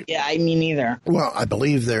movie. Right. Yeah, I mean neither. Well, I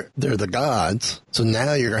believe they're the gods. So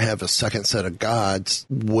now you're going to have a second set of gods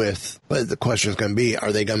but the question is going to be,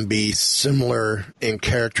 are they going to be similar in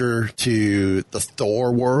character to the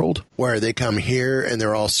Thor world, where they come here and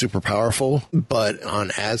they're all super powerful, but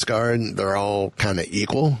on Asgard, they're all kind of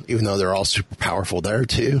equal, even though they're all super powerful there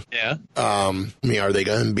too? Yeah. I mean, are they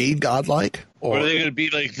going to be godlike? Or are they going to be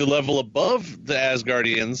like the level above the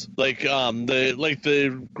Asgardians, like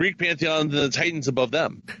the Greek pantheon, the Titans above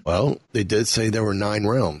them? Well, they did say there were 9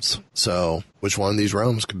 realms. So which one of these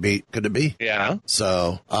realms could it be? Yeah.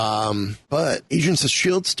 So, but Agents of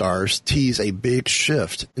S.H.I.E.L.D. stars tease a big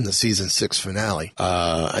shift in the season 6 finale.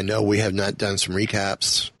 I know we have not done some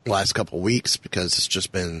recaps last couple of weeks because it's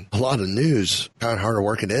just been a lot of news, kind of hard to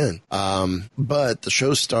work it in. But the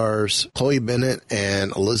show stars Chloe Bennett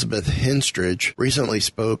and Elizabeth Henstridge recently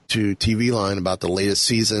spoke to TV Line about the latest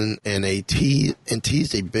season and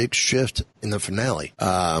teased a big shift in the finale.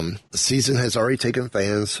 The season has already taken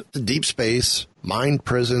fans to deep space, mind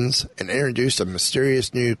prisons, and introduced a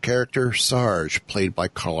mysterious new character, Sarge, played by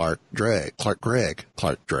Clark Gregg.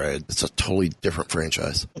 It's a totally different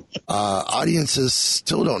franchise. Audiences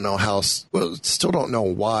still don't know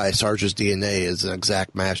why Sarge's DNA is an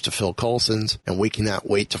exact match to Phil Coulson's, and we cannot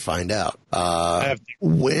wait to find out.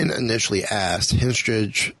 When initially asked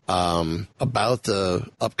Henstridge about the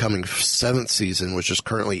upcoming 7th season, which is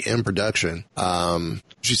currently in production,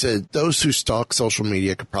 she said, "Those who stalk social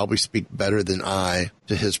media could probably speak better than I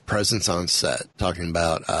to his presence on set," talking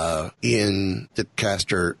about Ian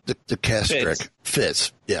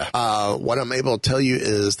Fitz. Yeah. What I'm able to tell you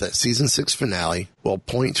is that season 6 finale will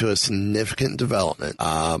point to a significant development.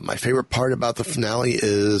 My favorite part about the finale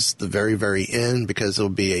is the very, very end, because it'll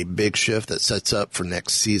be a big shift that sets up for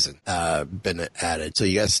next season. Bennett added. So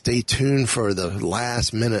you guys stay tuned for the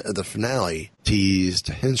last minute of the finale, teased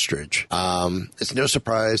Henstridge. It's no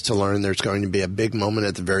surprise to learn there's going to be a big moment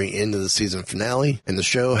at the very end of the season finale, and the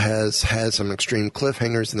show has had some extreme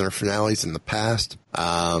cliffhangers in their finales in the past.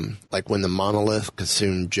 Like when the monolith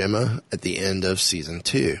consumed Gemma at the end of season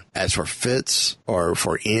 2. As for Fitz, or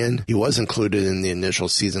for Ian, he was included in the initial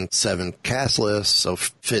season 7 cast list, so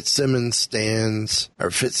Fitzsimmons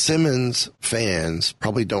fans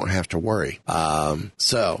probably don't have to worry.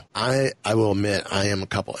 So I will admit I am a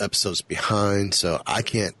couple episodes behind, so I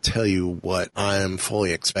can't tell you what I am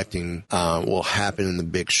fully expecting will happen in the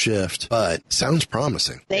big shift, but sounds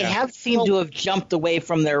promising. They have seemed to have jumped away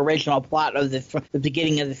from their original plot of the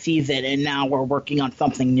beginning of the season, and now we're working on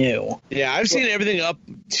something new. Yeah, I've seen everything up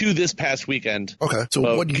to this past weekend. Okay,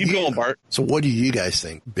 so keep going, Bart. So what do you guys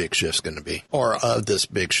think big shift's going to be, or of this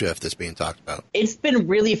big shift that's being talked about? It's been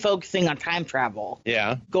really focusing on time travel.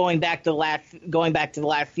 Yeah, going back to the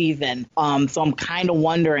last season. So I'm kind of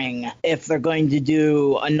wondering if they're going to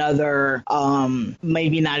do another,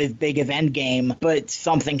 maybe not as big as Endgame, but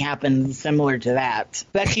something happens similar to that.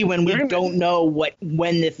 Especially when we don't know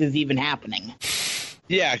when this is even happening.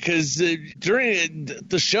 Yeah, because during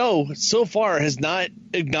the show so far has not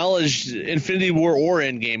acknowledged Infinity War or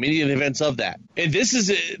Endgame, any of the events of that. And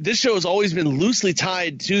this show has always been loosely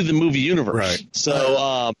tied to the movie universe. Right.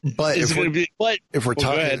 So, if we're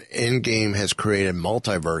talking Endgame has created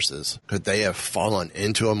multiverses, could they have fallen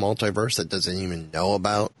into a multiverse that doesn't even know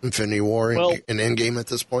about Infinity War and Endgame at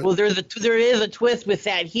this point? Well, there is a twist with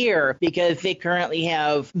that here, because they currently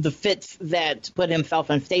have the Fitz that put himself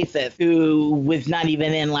in stasis, who was not even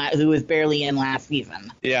who was barely in last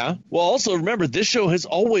season. Yeah. Well, also remember, this show has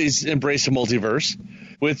always embraced a multiverse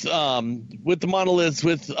with the monoliths,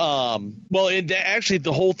 actually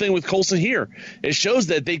the whole thing with Coulson here. It shows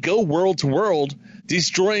that they go world to world,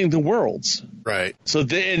 destroying the worlds. Right. So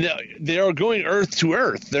they are going Earth to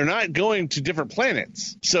Earth. They're not going to different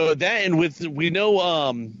planets. So that, and we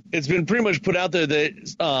know it's been pretty much put out there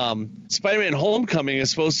that Spider-Man Homecoming is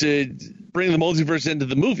supposed to bring the multiverse into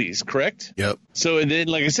the movies, correct? Yep. So, and then,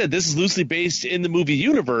 like I said, this is loosely based in the movie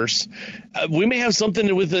universe. We may have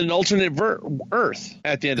something with an alternate Earth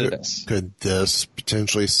at the end of this. Could this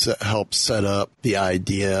potentially help set up the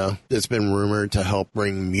idea that's been rumored to help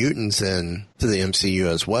bring mutants in to the MCU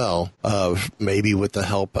as well, of maybe with the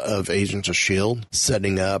help of Agents of S.H.I.E.L.D.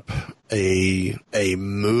 setting up a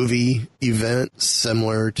movie event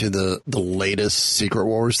similar to the latest Secret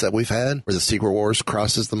Wars that we've had, where the Secret Wars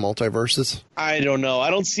crosses the multiverses? I don't know.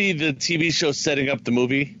 I don't see the TV show setting up the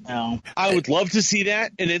movie. No. I would love to see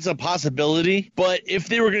that, and it's a possibility. But if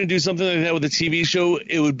they were going to do something like that with a TV show,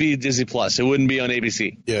 it would be Disney Plus. It wouldn't be on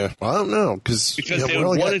ABC. Yeah, well, I don't know, because they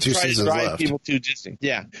would want to try to drive people to Disney.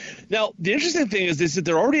 Yeah. Now, the interesting thing is that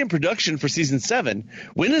they're already in production for season 7.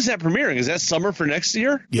 When is that premiering? Is that summer for next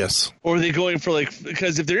year? Yes. Or are they going for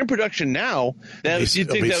because if they're in production now, you'd think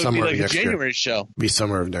that would be like a January show. Be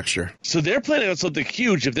summer of next year. So they're planning on something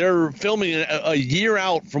huge. If they're filming a year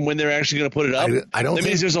out from when they're actually going to put it up, that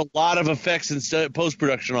means there's a lot of effects and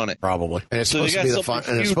post-production on it. Probably. And it's supposed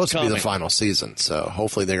to be the final season, so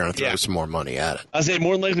hopefully they're going to throw some more money at it. I say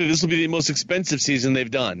more than likely this will be the most expensive season they've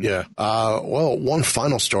done. Yeah. Well, one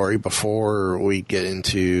final story before we get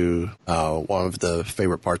into one of the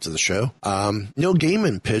favorite parts of the show. Neil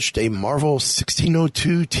Gaiman pitched a Marvel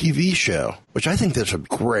 1602 TV show, which I think this would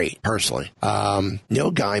be great, personally.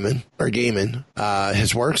 Neil Gaiman,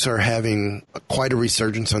 his works are having quite a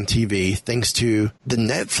resurgence on TV thanks to the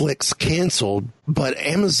Netflix canceled but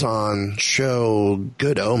Amazon show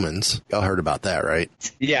Good Omens. Y'all heard about that, right?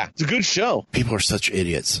 Yeah, it's a good show. People are such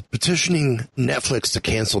idiots. Petitioning Netflix to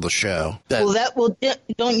cancel the show.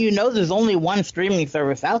 Don't you know there's only one streaming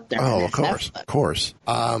service out there? Oh, of course.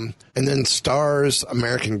 And then stars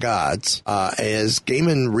American Gods. As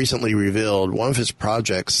Gaiman recently revealed, one of his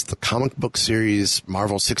projects, the comic book series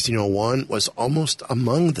Marvel 1601, was almost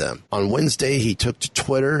among them. On Wednesday, he took to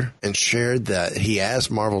Twitter and shared that he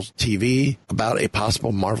asked Marvel TV about a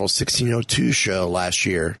possible Marvel 1602 show last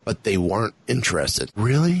year, but they weren't interested.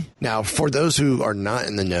 Really? Now, for those who are not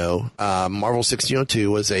in the know, Marvel 1602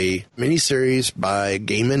 was a miniseries by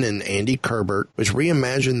Gaiman and Andy Kubert, which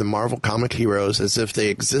reimagined the Marvel comic heroes as if they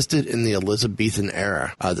existed in the Elizabethan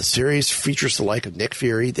era. The series features the like of Nick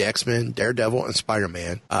Fury, the X-Men, Daredevil, and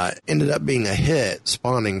Spider-Man. Ended up being a hit,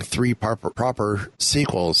 spawning 3 proper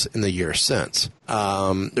sequels in the years since.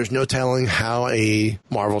 There's no telling how a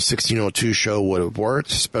Marvel 1602 show would have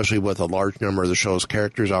worked, especially with a large number of the show's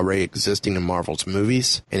characters already existing in Marvel's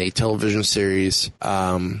movies. In a television series,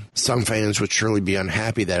 some fans would surely be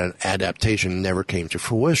unhappy that an adaptation never came to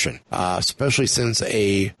fruition, especially since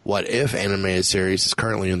a What If animated series is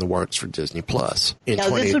currently in the works for Disney Plus.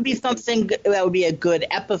 This would be something that would be a good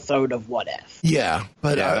episode of What If. Yeah,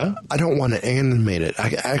 but I don't want to animate it.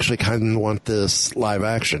 I actually kind of want this live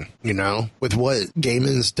action, with what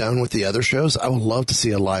Gaiman's done with the other shows. I would love to see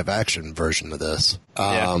a live action version of this.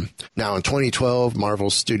 Now, in 2012, Marvel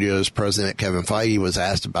Studios president Kevin Feige was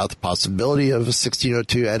asked about the possibility of a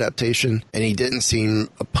 1602 adaptation, and he didn't seem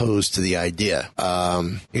opposed to the idea.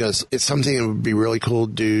 Because it's something that would be really cool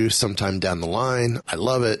to do sometime down the line. I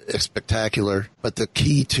love it. It's spectacular. But the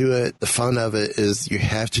key to it, the fun of it, is you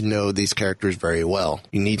have to know these characters very well.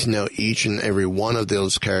 You need to know each and every one of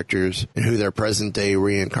those characters and who their present-day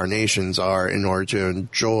reincarnations are in order to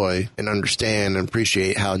enjoy and understand and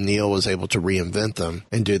appreciate how Neil was able to reinvent them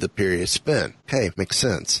and do the period spin. Okay, makes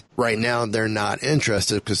sense. Right now, they're not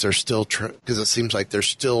interested because they're still because it seems like they're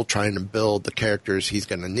still trying to build the characters he's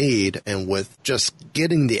going to need. And with just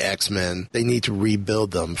getting the X-Men, they need to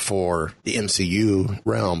rebuild them for the MCU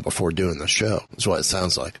realm before doing the show. That's what it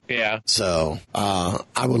sounds like. Yeah. So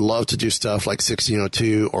I would love to do stuff like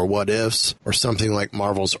 1602 or What Ifs or something like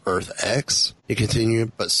Marvel's Earth X. You continue,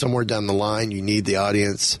 but somewhere down the line, you need the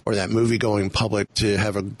audience or that movie-going public to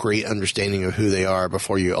have a great understanding of who they are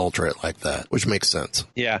before you alter it like that, which makes sense.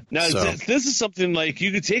 Yeah. Now, this is something like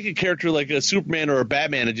you could take a character like a Superman or a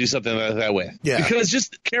Batman and do something like that with. Yeah. Because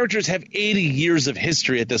just characters have 80 years of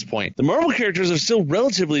history at this point. The Marvel characters are still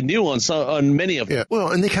relatively new on many of them. Yeah.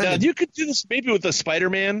 Well, and they you could do this maybe with a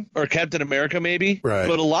Spider-Man or Captain America, maybe. Right.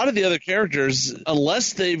 But a lot of the other characters,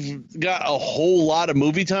 unless they've got a whole lot of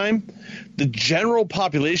movie time, the general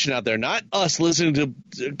population out there, not us listening to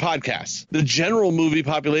podcasts, the general movie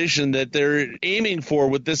population that they're aiming for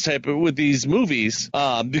with these movies,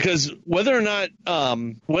 because whether or not,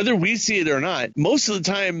 whether we see it or not, most of the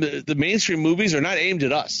time the mainstream movies are not aimed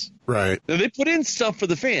at us. Right. Now, they put in stuff for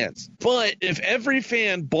the fans, but if every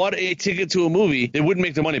fan bought a ticket to a movie, they wouldn't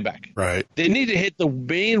make their money back. Right. They need to hit the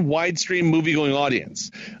main widescreen movie-going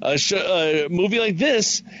audience. A movie like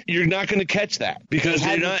this, you're not going to catch that because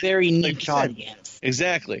they're not a very niche audience.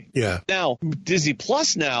 Exactly. Yeah. Now, Disney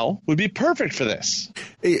Plus now would be perfect for this.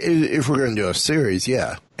 If we're going to do a series,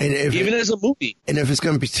 yeah. And if even as a movie. And if it's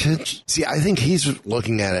going to be... See, I think he's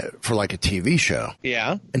looking at it for like a TV show.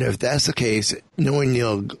 Yeah. And if that's the case, knowing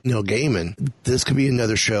Neil Gaiman, this could be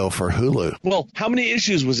another show for Hulu. Well, how many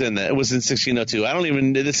issues was in that? It was in 1602. I don't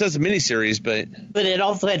even... It says a miniseries, but... But it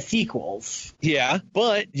also had sequels. Yeah,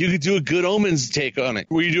 but you could do a Good Omens take on it,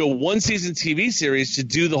 where you do a one-season TV series to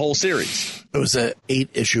do the whole series. It was an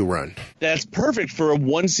 8-issue run. That's perfect for a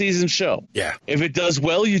one-season show. Yeah. If it does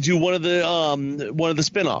well, you do one of the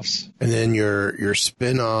spin-offs. And then your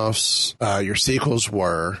spin-offs, your sequels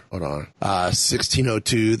were,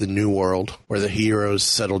 1602, The New World, where the heroes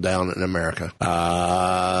settle down in America.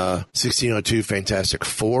 1602, Fantastic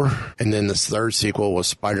Four. And then the third sequel was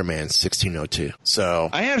Spider-Man 1602. So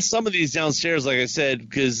I have some of these downstairs, like I said,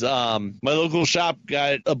 because my local shop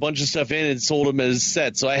got a bunch of stuff in and sold them as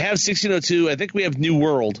sets. So I have 1602. I think we have New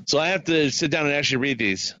World. So I have to sit down and actually read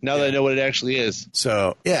these now that I know what it actually is.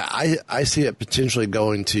 So, yeah, I see it potentially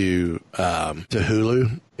going to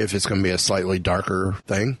Hulu if it's going to be a slightly darker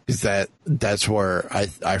thing. Is that's where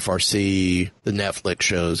I foresee the Netflix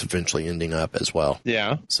shows eventually ending up as well.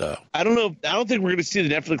 Yeah. So I don't know. I don't think we're going to see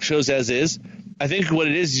the Netflix shows as is. I think what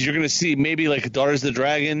it is you're going to see maybe like Daughters of the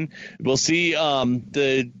Dragon. We'll see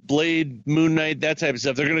the Blade, Moon Knight, that type of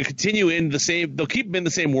stuff. They're going to continue in the same. They'll keep them in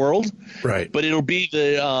the same world, right? But it'll be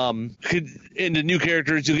into new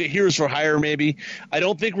characters. You'll get Heroes for Hire maybe. I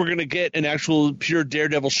don't think we're going to get an actual pure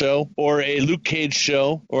Daredevil show or a Luke Cage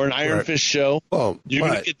show or an Iron Fist show. Well, you're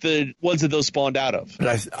going to get the ones that those spawned out of.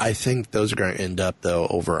 But I think those are going to end up though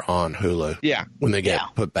over on Hulu. Yeah, when they get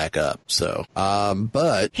put back up. So,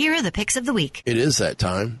 but here are the picks of the week. It is that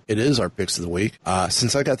time. It is our picks of the week.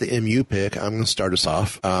 Since I got the MU pick, I'm going to start us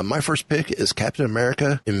off. My first pick is Captain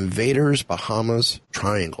America Invaders Bahamas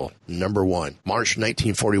Triangle, number 1. March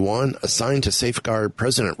 1941, assigned to safeguard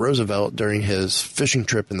President Roosevelt during his fishing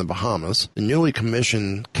trip in the Bahamas, the newly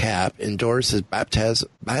commissioned Cap endures his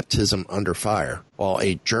baptism under fire, while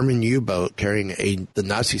a German U-boat carrying the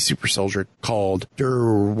Nazi super soldier called Der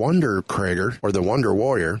Wunderkrieger, or the Wonder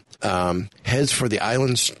Warrior, heads for the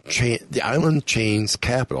island chain's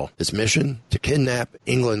capital. His mission: to kidnap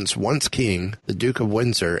England's once king, the Duke of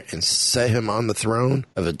Windsor, and set him on the throne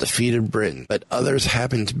of a defeated Britain. But others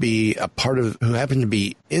happen to be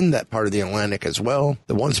in that part of the Atlantic as well.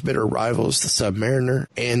 The once bitter rivals, the Submariner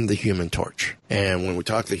and the Human Torch. And when we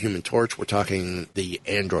talk the Human Torch, we're talking the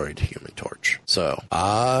android Human Torch. So,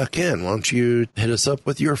 Ken, why don't you hit us up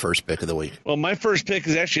with your first pick of the week? Well, my first pick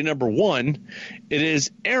is actually number 1. It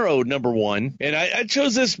is Arrow number 1. And I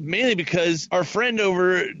chose this mainly because our friend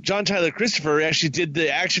over, John Tyler Christopher, actually did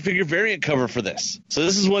the action figure variant cover for this. So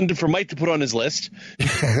this is one for Mike to put on his list.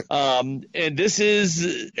 And this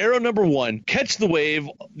is Arrow number 1. Catch the Wave,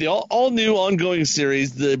 the all-new ongoing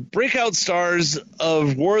series. The breakout stars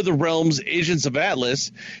of War of the Realms, Agents of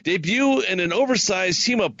Atlas, debut in an oversized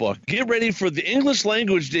team-up book. Get ready for the English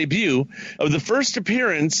language debut of the first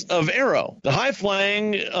appearance of Arrow, the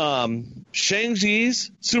high-flying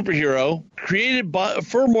Shang-Chi's superhero, created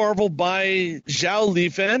for Marvel by Zhao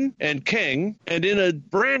Lifen and Kang, and in a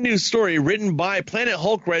brand new story written by Planet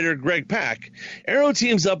Hulk writer Greg Pak, Arrow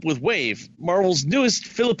teams up with Wave, Marvel's newest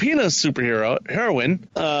Filipina heroine,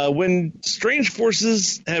 when strange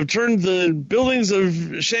forces have turned the buildings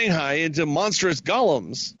of Shanghai into monstrous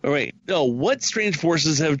golems. What strange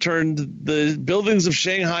forces have turned the buildings of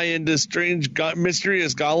Shanghai into strange,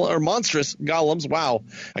 mysterious monstrous golems? Wow,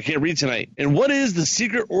 I can't read tonight. And what is the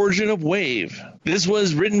secret origin of Wave? This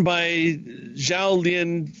was written by Zhao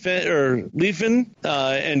Lifen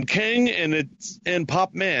and Kang and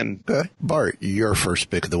Pop Man. Okay. Bart, your first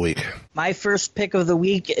pick of the week. My first pick of the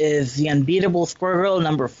week is The Unbeatable Squirrel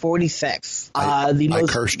number 46. I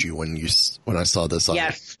cursed you when I saw this on.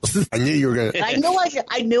 Yes. I knew you were going to.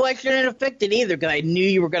 I knew I shouldn't have picked it either because I knew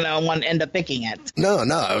you were going to want to end up picking it. No,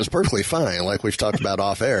 it was perfectly fine. Like we've talked about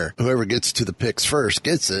off air. Whoever gets to the picks first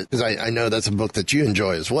gets it, because I know that's a book that you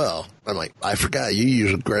enjoy as well. I'm like, I forgot. You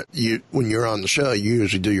usually, when you're on the show, you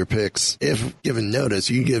usually do your picks. If given notice,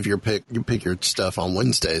 you pick your stuff on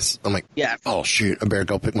Wednesdays. I'm like, yeah. Oh shoot, I better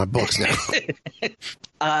go pick my books now.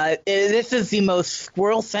 This is the most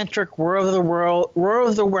squirrel-centric War of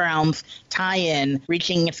the Realms tie-in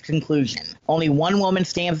reaching its conclusion. Only one woman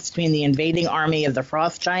stands between the invading army of the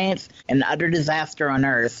Frost Giants and utter disaster on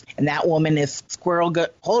Earth, and that woman is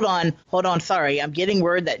Hold on, sorry. I'm getting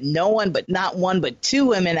word that not one, but two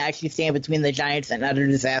women actually stand between the Giants and utter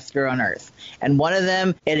disaster on Earth. And one of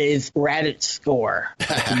them, it is Raditz Score.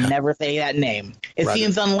 I can never say that name. It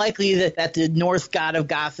seems unlikely that the Norse god of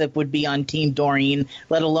gossip would be on Team Doreen,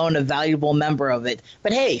 let alone a valuable member of it.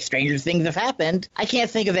 But hey, stranger things have happened. I can't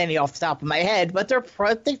think of any off the top of my head, but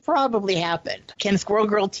they probably happened. Can Squirrel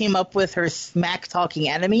Girl team up with her smack-talking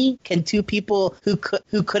enemy? Can two people who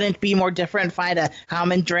couldn't be more different find a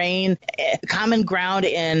common ground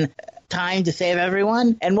in time to save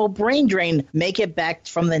everyone? And will Brain Drain make it back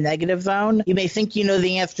from the negative zone? You may think you know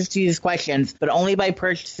the answers to these questions, but only by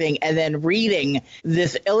purchasing and then reading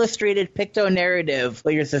this illustrated picto-narrative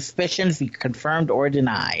will your suspicions be confirmed or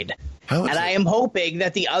denied. I am hoping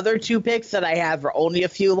that the other two picks that I have are only a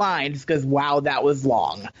few lines, because wow, that was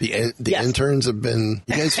long. The interns have been,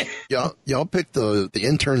 you guys, y'all picked the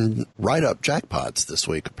intern write-up jackpots this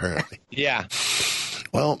week, apparently. Yeah.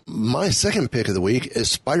 Well, my second pick of the week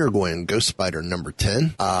is Spider-Gwen, Ghost Spider number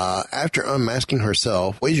 10. After unmasking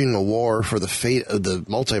herself, waging a war for the fate of the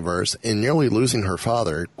multiverse, and nearly losing her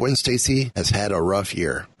father, Gwen Stacy has had a rough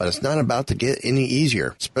year. But it's not about to get any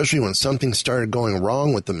easier, especially when something started going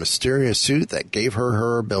wrong with the mysterious suit that gave her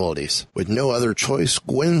her abilities. With no other choice,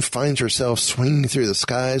 Gwen finds herself swinging through the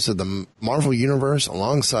skies of the Marvel Universe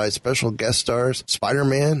alongside special guest stars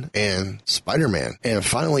Spider-Man and Spider-Man, and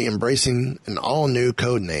finally embracing an all-new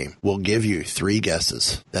code name. We'll give you 3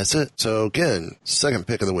 guesses. That's it. So again, second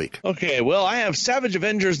pick of the week. Okay, well, I have Savage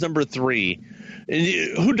Avengers number 3.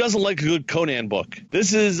 Who doesn't like a good Conan book?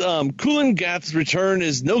 This is Kulan Gath's return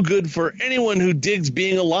is no good for anyone who digs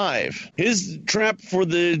being alive. His trap for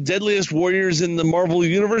the deadliest warriors in the Marvel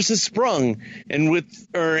Universe is sprung, and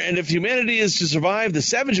if humanity is to survive, the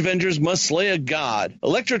Savage Avengers must slay a god.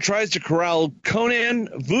 Elektra tries to corral Conan,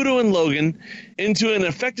 Voodoo, and Logan into an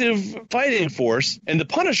effective fighting force, and the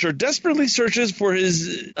Punisher desperately searches for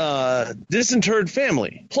his disinterred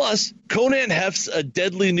family. Plus, Conan hefts a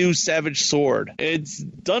deadly new savage sword. It's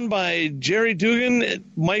done by Jerry Dugan,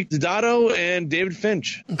 Mike Diodato, and David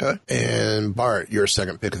Finch. Okay. And Bart, your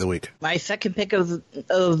second pick of the week. My second pick of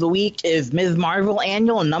the week is Ms. Marvel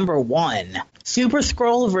Annual number 1. Super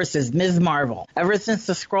Skrull versus Ms. Marvel. Ever since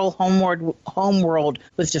the Skrull homeworld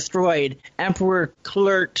was destroyed, Emperor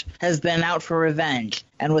Kl'rt has been out for revenge.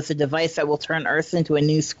 And with a device that will turn Earth into a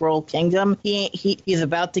new Skrull kingdom, he's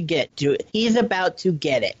about to get to it. He's about to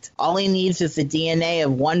get it. All he needs is the DNA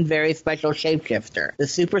of one very special shapeshifter. The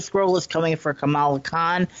Super Skrull is coming for Kamala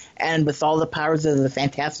Khan, and with all the powers of the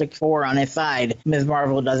Fantastic Four on his side, Ms.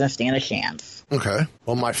 Marvel doesn't stand a chance. Okay.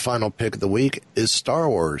 Well, my final pick of the week is Star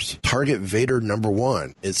Wars Target Vader number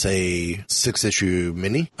 1. It's a 6-issue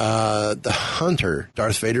mini. The Hunter.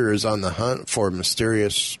 Darth Vader is on the hunt for a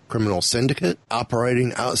mysterious criminal syndicate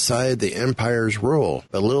operating outside the Empire's rule.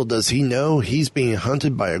 But little does he know he's being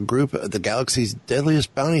hunted by a group of the galaxy's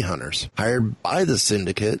deadliest bounty hunters, hired by the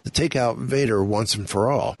syndicate to take out Vader once and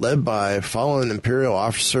for all. Led by fallen Imperial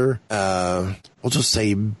officer, we'll just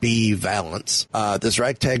say B. Valance. This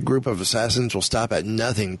ragtag group of assassins will stop at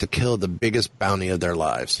nothing to kill the biggest bounty of their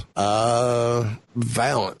lives.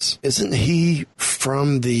 Valance. Isn't he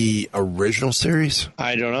from the original series?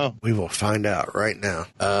 I don't know. We will find out right now.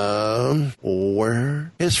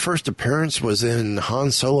 Where his first appearance was in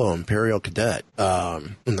Han Solo Imperial Cadet,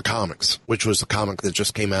 in the comics, which was the comic that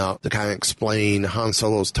just came out to kind of explain Han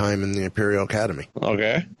Solo's time in the Imperial Academy.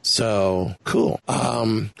 Okay. So, cool.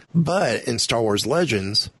 But in Star Wars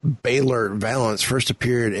Legends, Baylor Valance first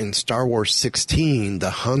appeared in Star Wars 16, The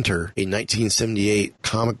Hunter, a 1978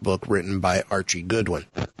 comic book written by Archie Goodwin.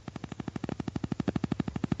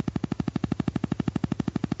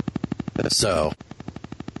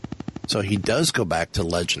 So he does go back to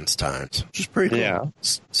Legends times, which is pretty cool. Yeah.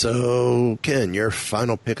 So, Ken, your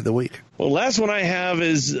final pick of the week. Well, last one I have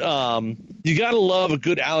is you got to love a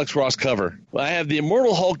good Alex Ross cover. I have the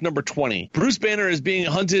Immortal Hulk number 20. Bruce Banner is being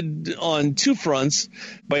hunted on 2 fronts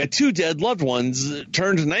by 2 dead loved ones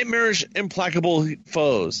turned nightmarish, implacable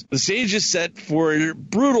foes. The stage is set for a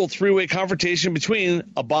brutal 3-way confrontation between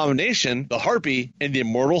Abomination, the Harpy, and the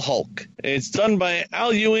Immortal Hulk. It's done by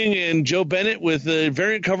Al Ewing and Joe Bennett with a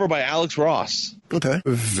variant cover by Alex Ross. Okay.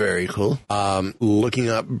 Very cool. Looking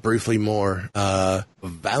up briefly more,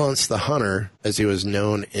 Valance the Hunter, as he was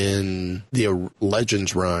known in the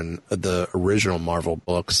Legends run of the original Marvel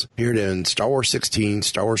books, appeared in Star Wars 16,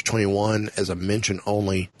 Star Wars 21 as a mention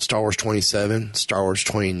only, Star Wars 27, Star Wars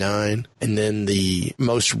 29, and then the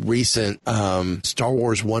most recent Star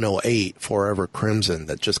Wars 108, Forever Crimson,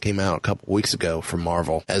 that just came out a couple weeks ago from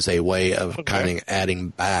Marvel as a way of kind of adding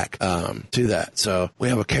back to that. So we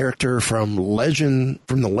have a character from the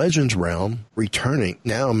Legends realm returning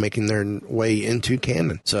now, making their way into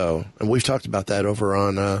canon. So, and we've talked about that over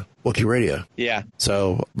on Wookiee Radio. Yeah.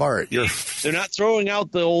 So, Bart, they're not throwing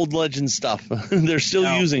out the old Legend stuff. They're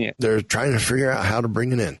still using it. They're trying to figure out how to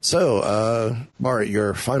bring it in. So, Bart,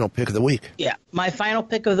 your final pick of the week. Yeah. My final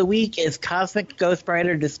pick of the week is Cosmic Ghost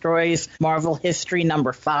Rider Destroys Marvel History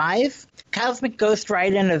number 5. Cosmic Ghost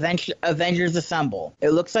Rider and Avengers Assemble.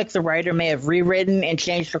 It looks like the writer may have rewritten and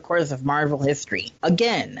changed the course of Marvel history.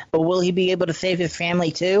 Again. But will he be able to save his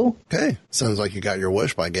family too? Okay. Sounds like you got your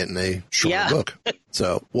wish by getting a short book.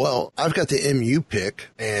 So, well, I've got the MU pick,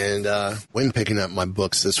 and when picking up my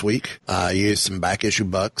books this week, I used some back issue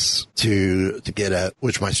bucks to get at,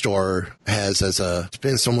 which my store has as a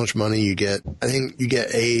spend so much money you get. I think you get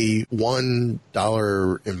a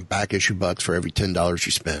 $1 in back issue bucks for every $10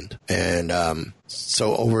 you spend. And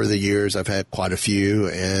so over the years, I've had quite a few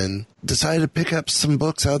and decided to pick up some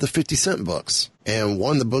books out of the 50-cent books. And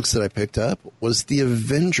one of the books that I picked up was The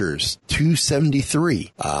Avengers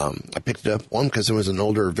 273. I picked it up, one, because it was an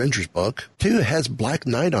older Avengers book. Two, it has Black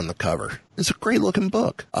Knight on the cover. It's a great looking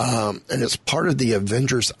book. And it's part of the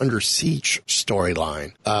Avengers Under Siege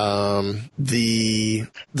storyline. The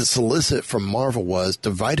solicit from Marvel was,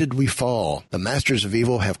 divided we fall. The Masters of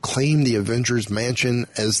Evil have claimed the Avengers Mansion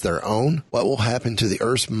as their own. What will happen to the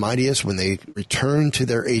Earth's mightiest when they return to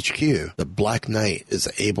their HQ? The Black Knight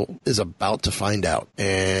is about to find out.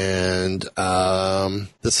 And the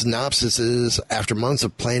synopsis is, after months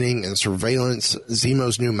of planning and surveillance,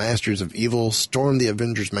 Zemo's new Masters of Evil storm the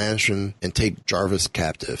Avengers Mansion and take Jarvis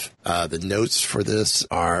captive. The notes for this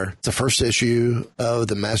are the first issue of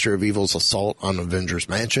the Master of Evil's assault on Avengers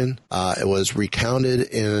Mansion. It was recounted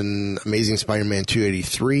in Amazing Spider-Man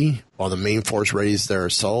 283. While the main force readies their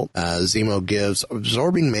assault, Zemo gives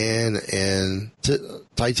Absorbing Man and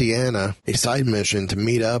Titania a side mission to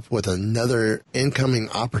meet up with another incoming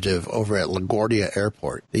operative over at LaGuardia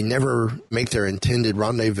Airport. They never make their intended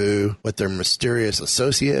rendezvous with their mysterious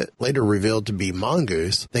associate, later revealed to be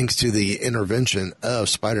Mongoose, thanks to the intervention of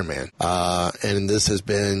Spider-Man. And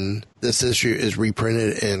this issue is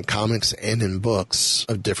reprinted in comics and in books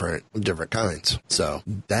of different kinds. So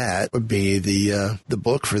that would be the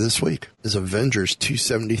book for this week is Avengers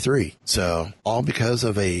 273. So all because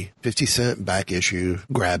of a 50-cent back issue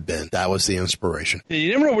grab bin. That was the inspiration. Yeah,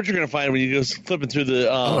 you never know what you're going to find when you go flipping through the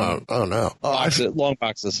oh no long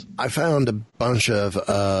boxes. I found a bunch of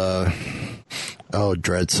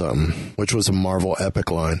Dread Something, which was a Marvel Epic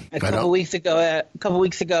line. A couple weeks ago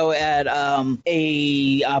at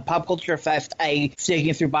a Pop Culture Fest, I was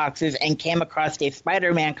digging through boxes and came across a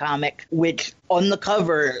Spider-Man comic, which on the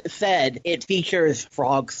cover said it features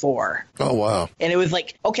Frog Thor. Oh, wow. And it was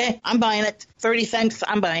like, okay, I'm buying it. 30 cents,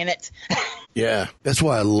 I'm buying it. Yeah, that's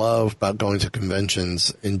what I love about going to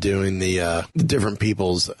conventions and doing the different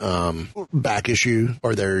people's back issue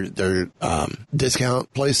or their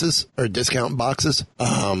discount places or discount boxes.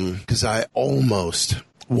 Because I almost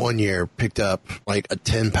one year picked up like a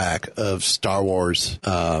 10-pack of Star Wars,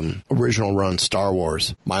 original run Star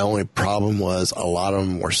Wars. My only problem was a lot of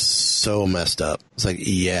them were so messed up. It's like,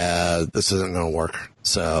 yeah, this isn't going to work.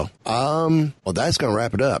 So, well, that's going to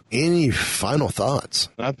wrap it up. Any final thoughts?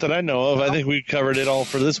 Not that I know of. I think we covered it all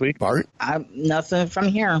for this week. Bart? Nothing from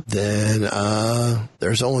here. Then,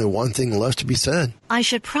 there's only one thing left to be said. I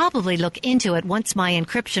should probably look into it once my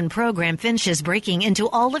encryption program finishes breaking into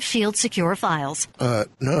all of S.H.I.E.L.D.'s secure files.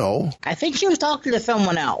 No. I think she was talking to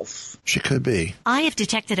someone else. She could be. I have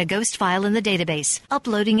detected a ghost file in the database.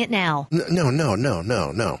 Uploading it now.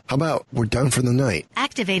 No. How about we're done for the night?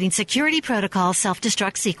 Activating security protocol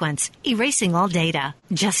self-destruct sequence. Erasing all data.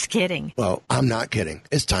 Just kidding. Well, I'm not kidding.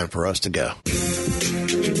 It's time for us to go.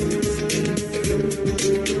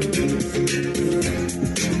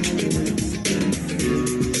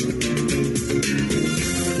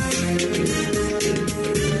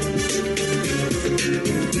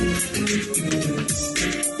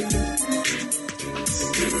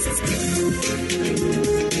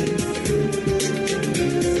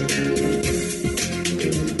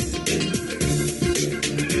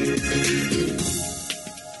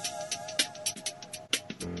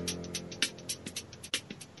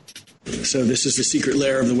 So this is the secret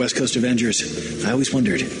lair of the West Coast Avengers. I always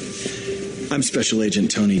wondered, I'm Special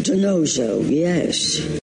Agent Tony DiNozzo, yes.